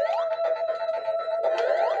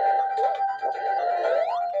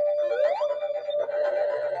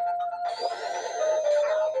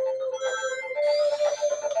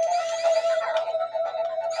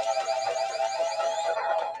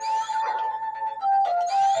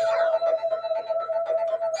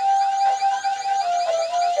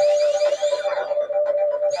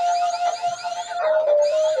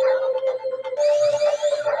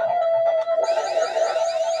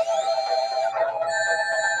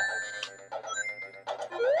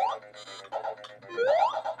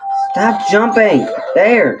 Stop jumping!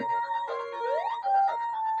 There!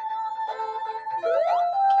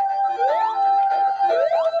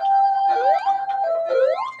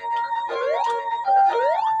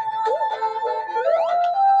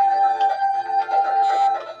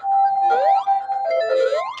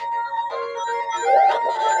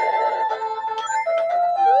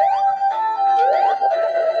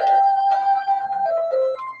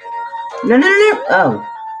 No, no, no, no! Oh.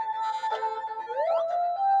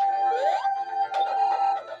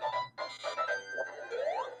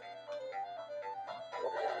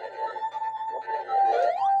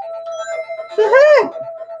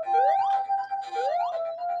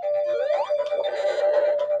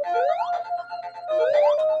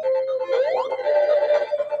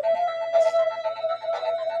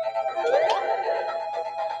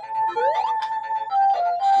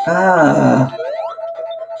 Ah.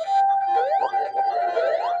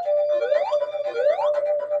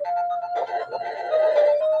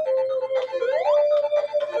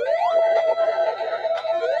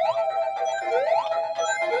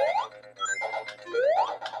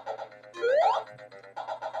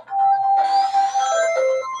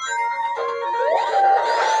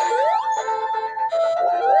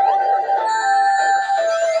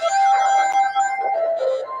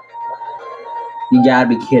 You gotta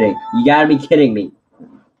be kidding. You gotta be kidding me.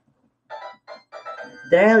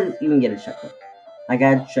 Did I even get a checkpoint? I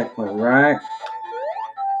got a checkpoint, right?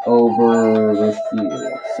 over here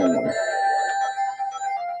somewhere.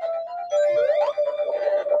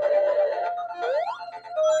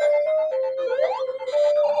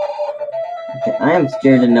 Okay, I am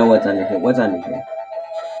scared to know what's under here. What's under here?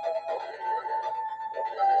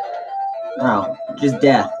 Oh, just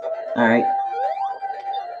death. Alright.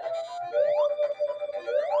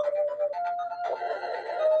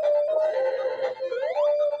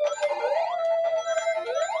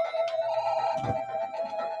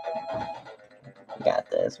 We got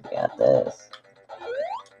this, we got this.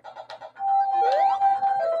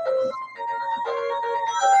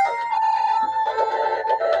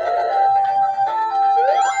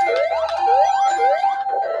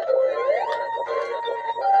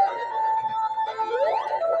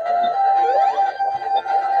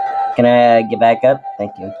 Can I get back up?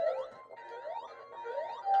 Thank you.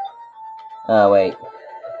 Oh, wait.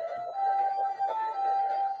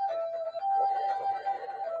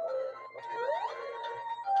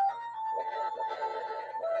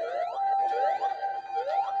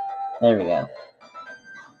 There we go.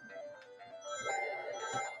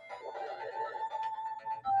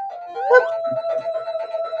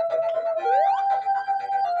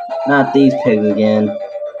 Not these pigs again.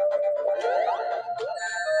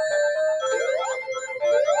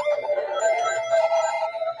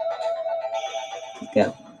 Let's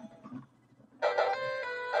go.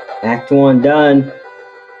 Act 1 done.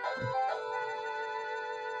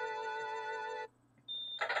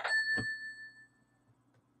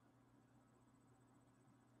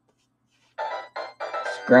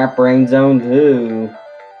 Scrap Brain Zone 2.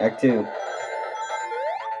 Act 2. Looks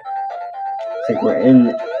like we're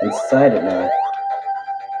inside it now.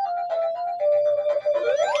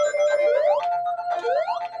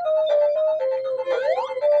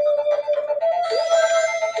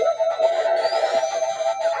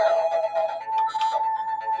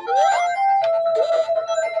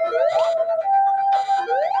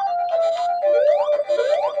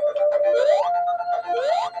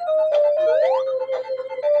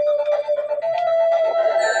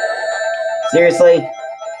 Seriously?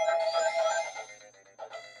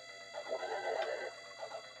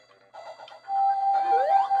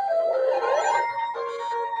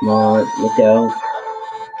 Come on, let's go.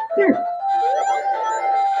 There.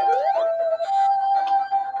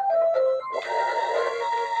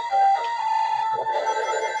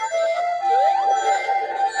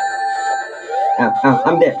 Ow, ow,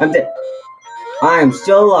 I'm dead, I'm dead. I'm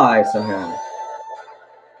still alive somehow.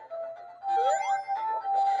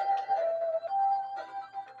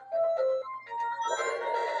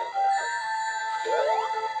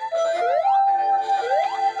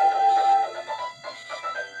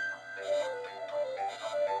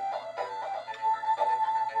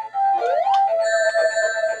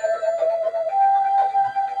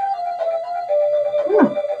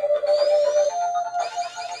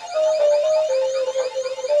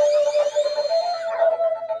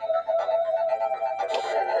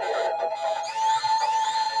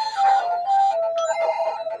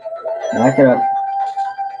 Back it up.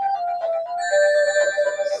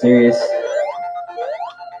 Serious.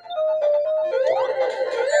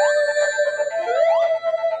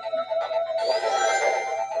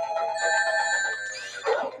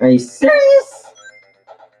 Are you serious?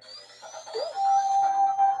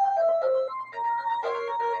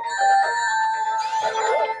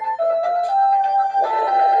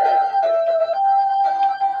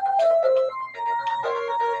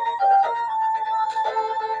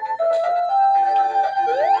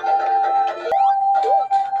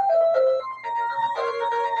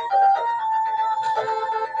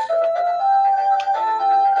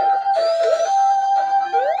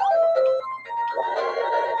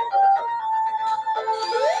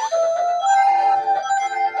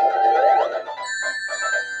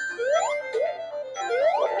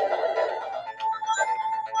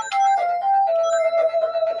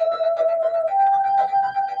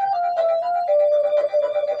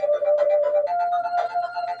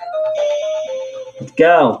 Let's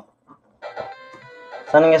go.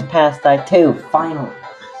 Something is past Act 2, finally.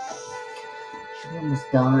 We're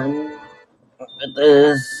almost done with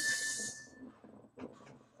this.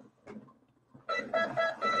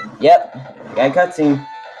 Yep, got a cutscene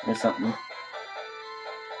or something.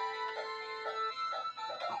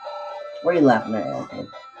 What are you laughing at, Anthony?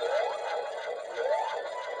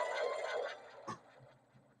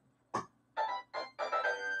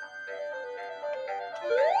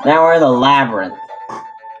 Now we're in the labyrinth.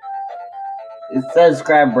 It says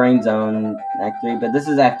Scrap Brain Zone Act 3, but this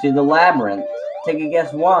is actually the labyrinth. Take a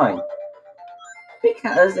guess why.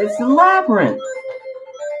 Because it's the labyrinth.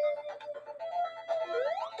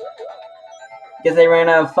 Guess they ran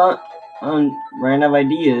out of ran out of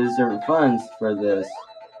ideas or funds for this,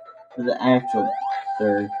 for the actual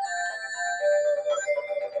third.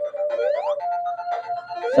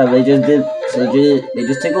 So they just did. They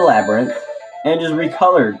just took the labyrinth and just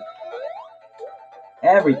recolored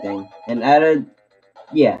everything and added,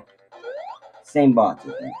 yeah, same bots.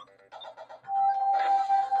 I think.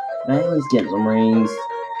 I at least get some rings.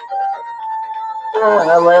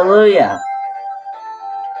 Hallelujah!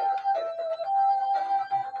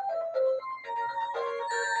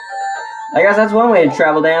 I guess that's one way to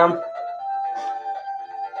travel down.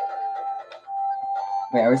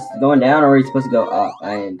 Wait, are we going down or are we supposed to go up?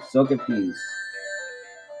 I am so confused.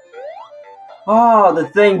 Oh, the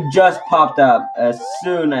thing just popped up as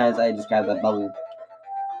soon as I just grabbed that bubble.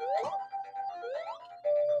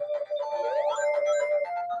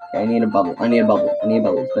 Okay, I need a bubble. I need a bubble. I need a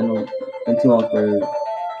bubble. It's been too long for...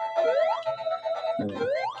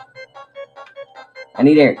 I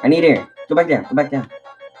need air. I need air. Go back down. Go back down.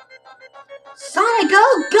 Sonic,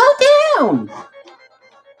 go down!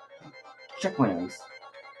 Checkpoint at least.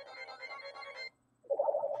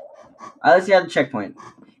 Let's see how the checkpoint.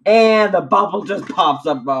 And the bubble just pops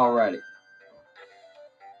up already.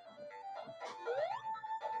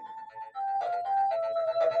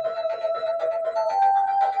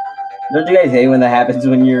 Don't you guys hate when that happens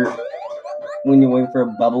when you're waiting for a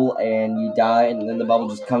bubble and you die and then the bubble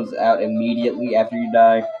just comes out immediately after you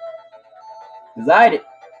die? Cause I did.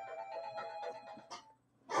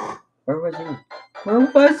 Where was he? Where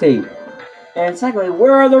was he? And secondly,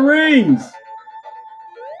 where are the rings?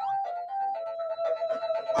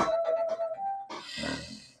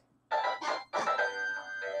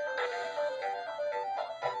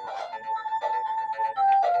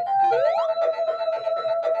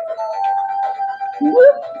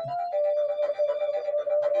 Whoop.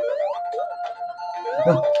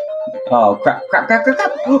 Oh crap! Crap! Crap! Crap!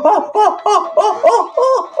 Crap! Oh!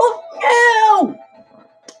 No!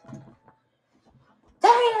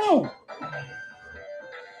 Dang it!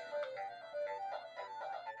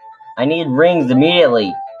 I need rings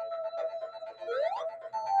immediately.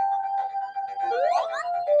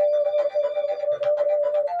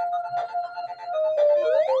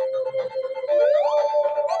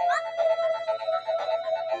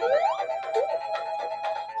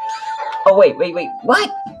 Oh wait! What?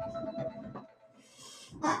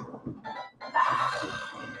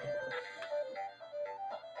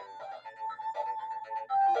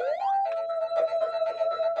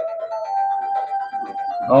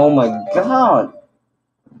 Oh my god!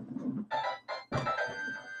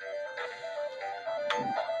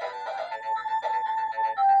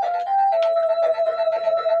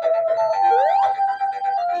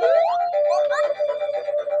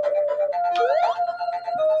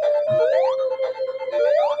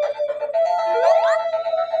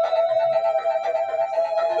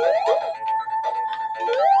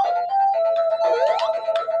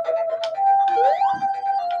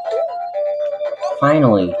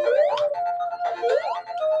 Finally.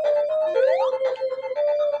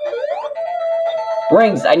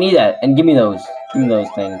 Rings! I need that! And give me those. Give me those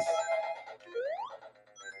things.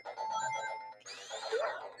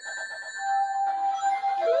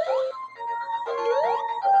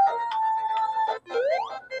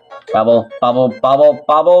 Bubble, bubble, bubble,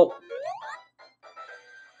 bubble!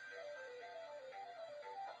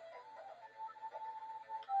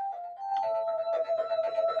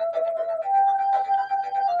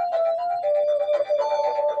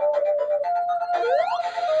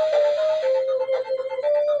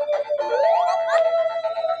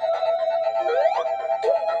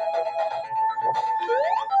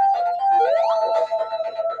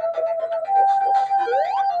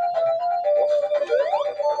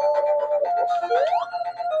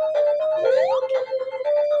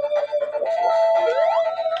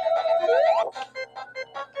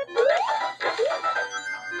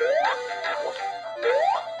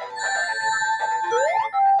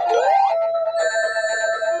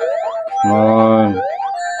 Come on.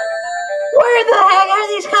 Where the heck are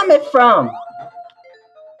these coming from?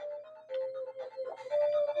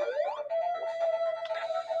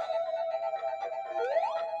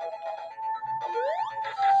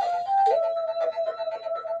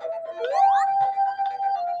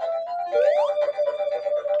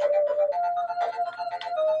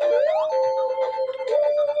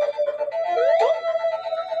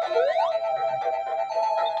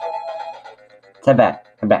 Step back.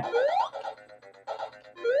 Come back.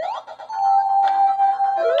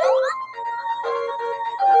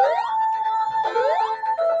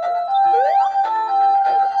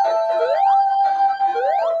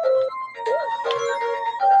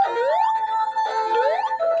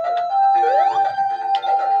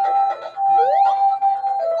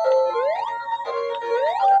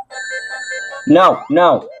 No,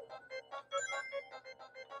 no.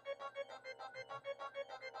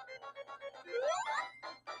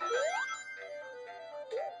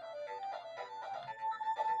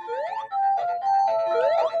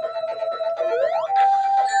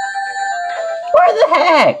 Where the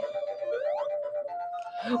heck?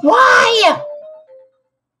 Why?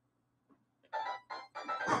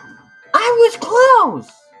 I was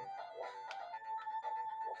close.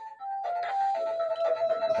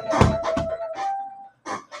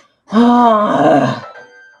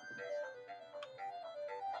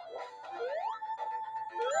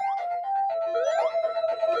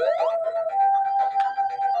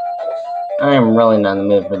 I am really not in the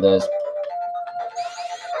mood for this.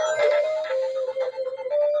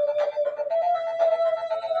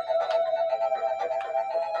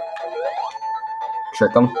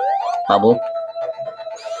 Trick 'em. Bubble.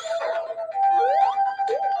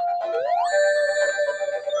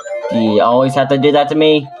 Do you always have to do that to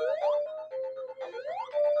me?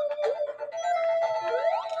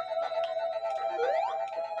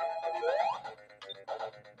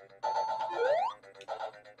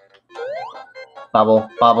 Bubble,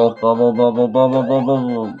 bubble, bubble, bubble, bubble, bubble,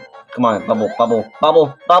 bubble. Come on, bubble, bubble,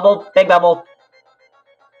 bubble, bubble, big bubble.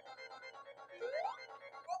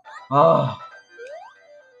 Oh.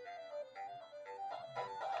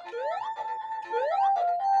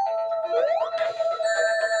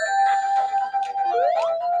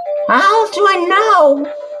 How do I know?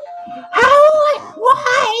 How?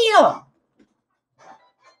 Why?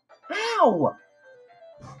 How?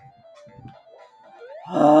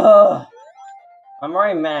 I'm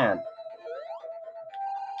already mad.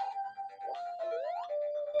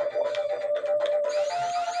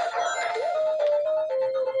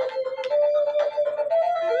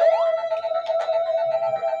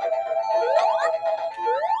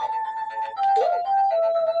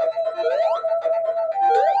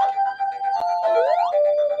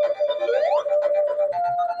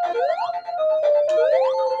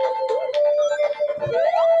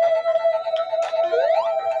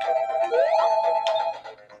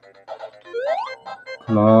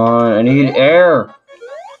 Come on, I need air.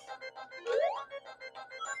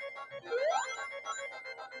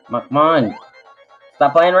 Come on.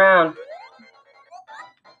 Stop playing around.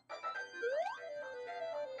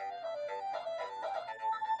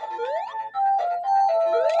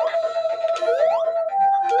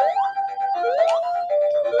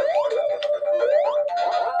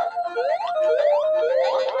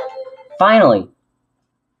 Finally.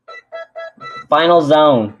 Final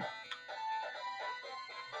zone.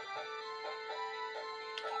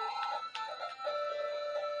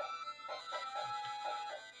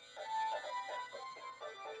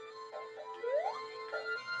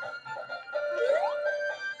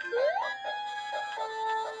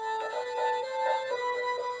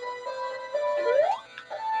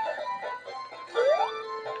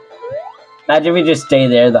 Imagine if we just stay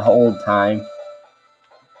there the whole time.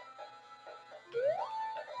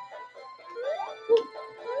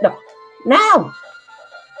 No. No!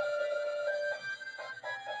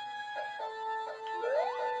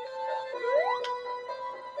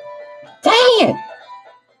 Dang it!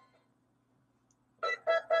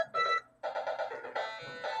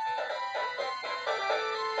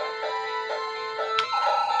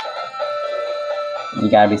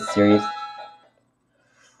 You gotta be serious.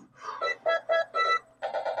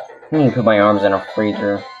 I need to put my arms in a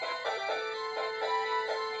freezer.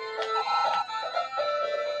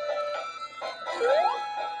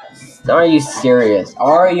 Are you serious?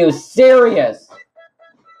 Are you serious?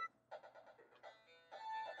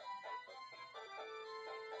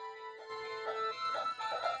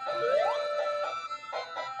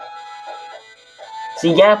 So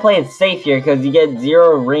you gotta play it safe here because you get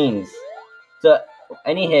 0 rings. So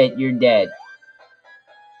any hit, you're dead.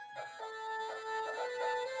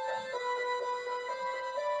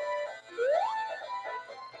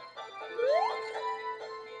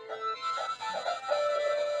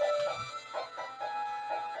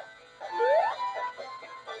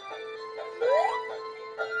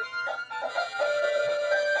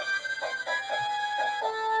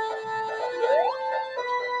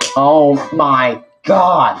 Oh my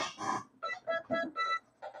gosh!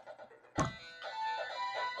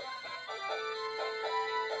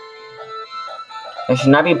 I should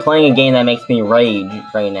not be playing a game that makes me rage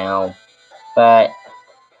right now, but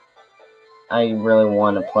I really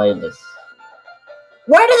want to play this.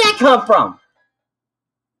 Where did that come from?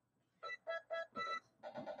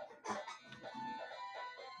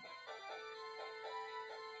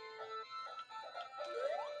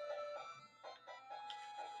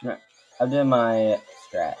 I did my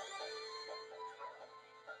strat.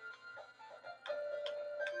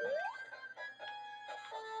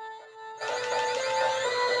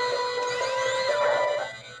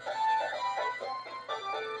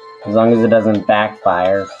 As long as it doesn't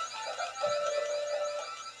backfire.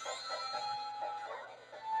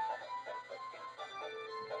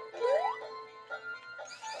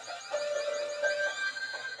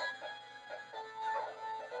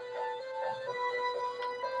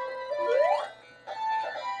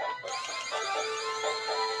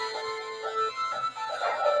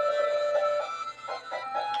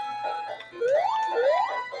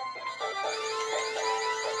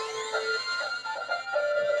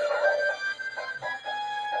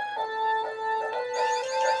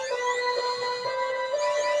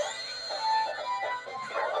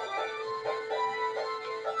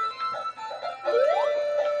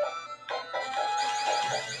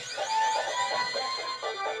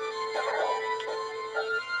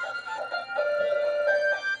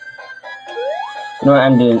 You know what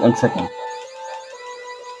I'm doing? I'm tricking.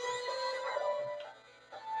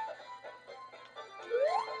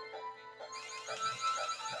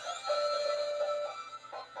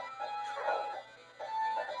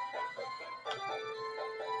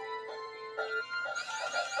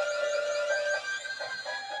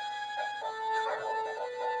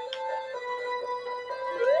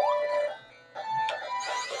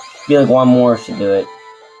 I feel like one more should do it.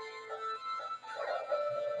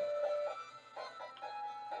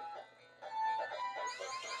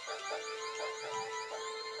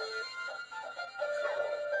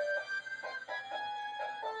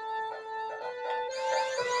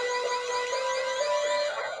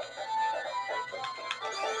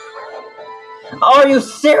 Oh, are you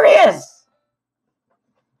serious?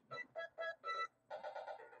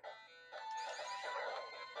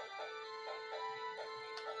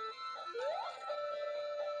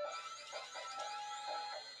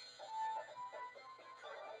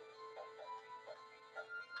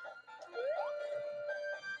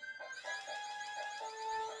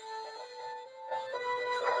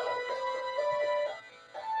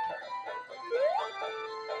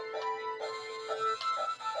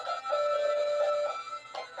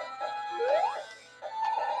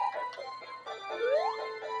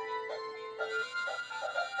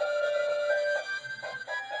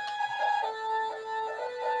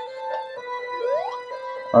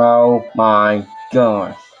 Oh my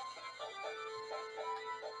gosh.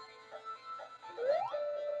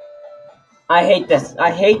 I hate this.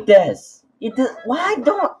 I hate this. Why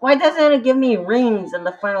doesn't it give me rings in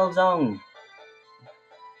the final zone?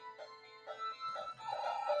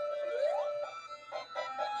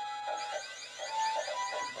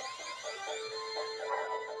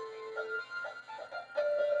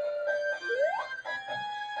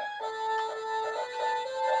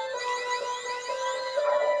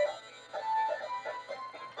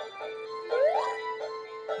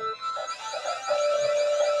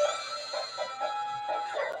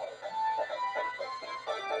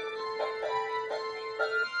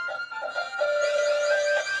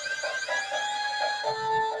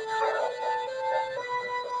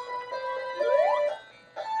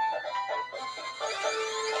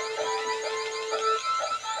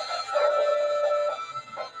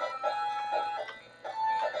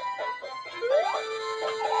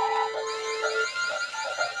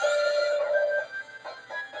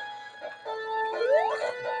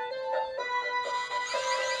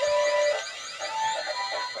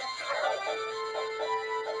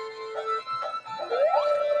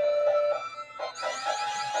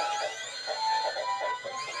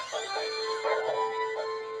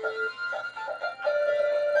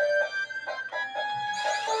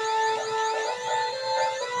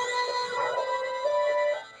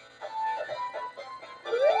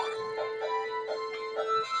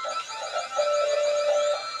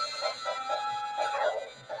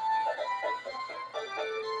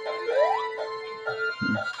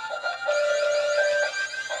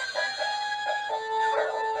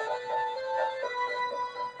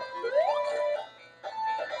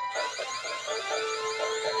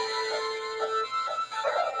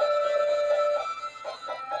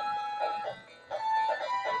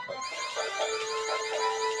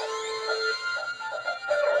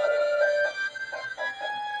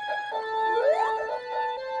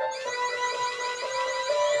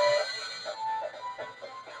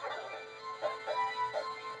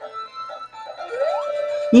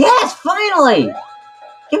 Yes, finally!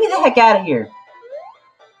 Get me the heck out of here.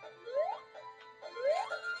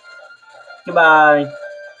 Goodbye.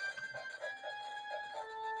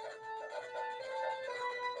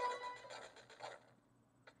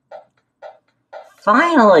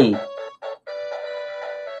 Finally!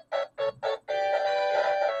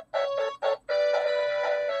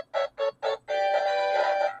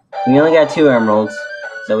 We only got 2 emeralds,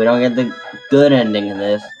 so we don't get the good ending of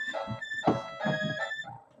this.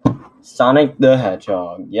 Sonic the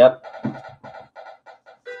Hedgehog. Yep.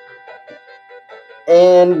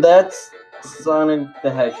 And that's Sonic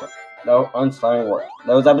the Hedgehog. No, on Sonic Origins.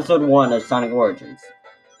 That was episode 1 of Sonic Origins.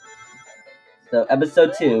 So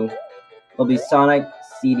episode 2 will be Sonic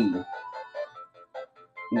CD.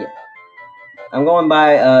 Yeah. I'm going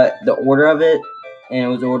by the order of it, and it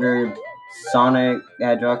was ordered Sonic the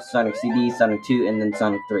Hedgehog, Sonic CD, Sonic 2, and then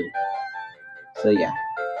Sonic 3. So yeah.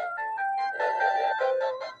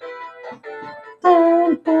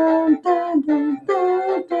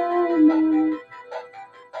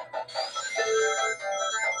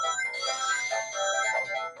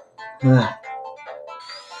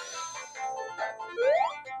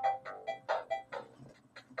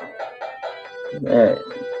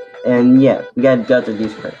 And yeah, we gotta go through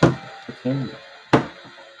these first.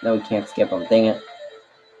 No, we can't skip them. Dang it.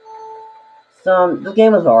 So the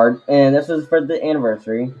game was hard, and this was for the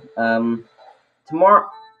anniversary. Tomorrow,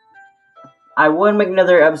 I would make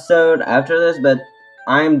another episode after this, but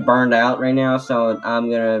I'm burned out right now, so I'm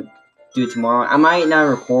gonna do it tomorrow. I might not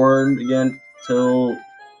record again for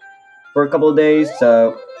a couple of days,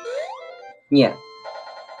 so yeah.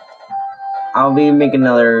 I'll be making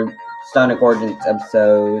another Sonic Origins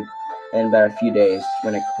episode in about a few days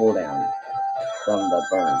when I cool down from the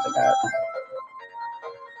burns I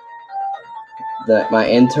got. My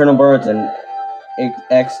internal burns and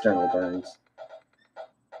external burns.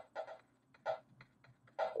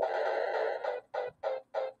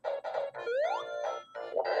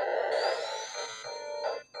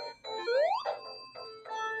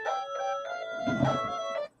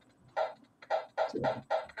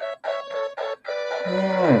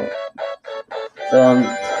 So,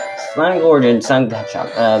 Sonic Origins, Sonic the Hedgehog.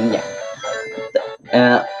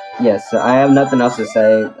 Yeah. Yes, so I have nothing else to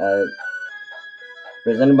say.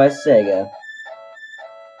 Presented by Sega.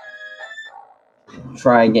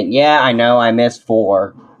 Try again. Yeah, I know, I missed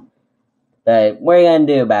 4. But what are you gonna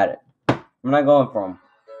do about it? I'm not going for them.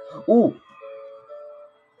 Ooh!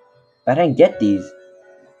 I didn't get these.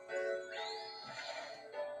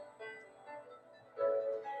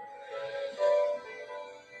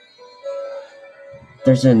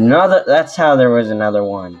 There's another. That's how there was another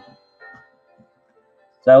one.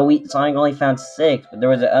 So Sonic only found 6, but there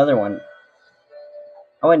was another one.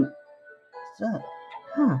 Oh, and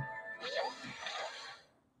huh?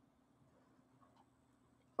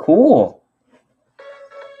 Cool.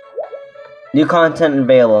 New content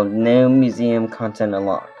available. New museum content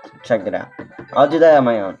unlocked. Check it out. I'll do that on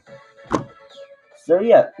my own. So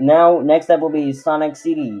yeah, now next up will be Sonic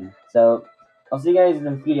CD. So I'll see you guys in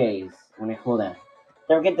a few days when I cool down.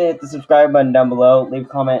 Don't forget to hit the subscribe button down below. Leave a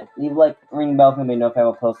comment. Leave a like. Ring the bell for me to know if I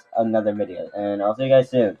will post another video. And I'll see you guys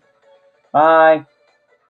soon. Bye.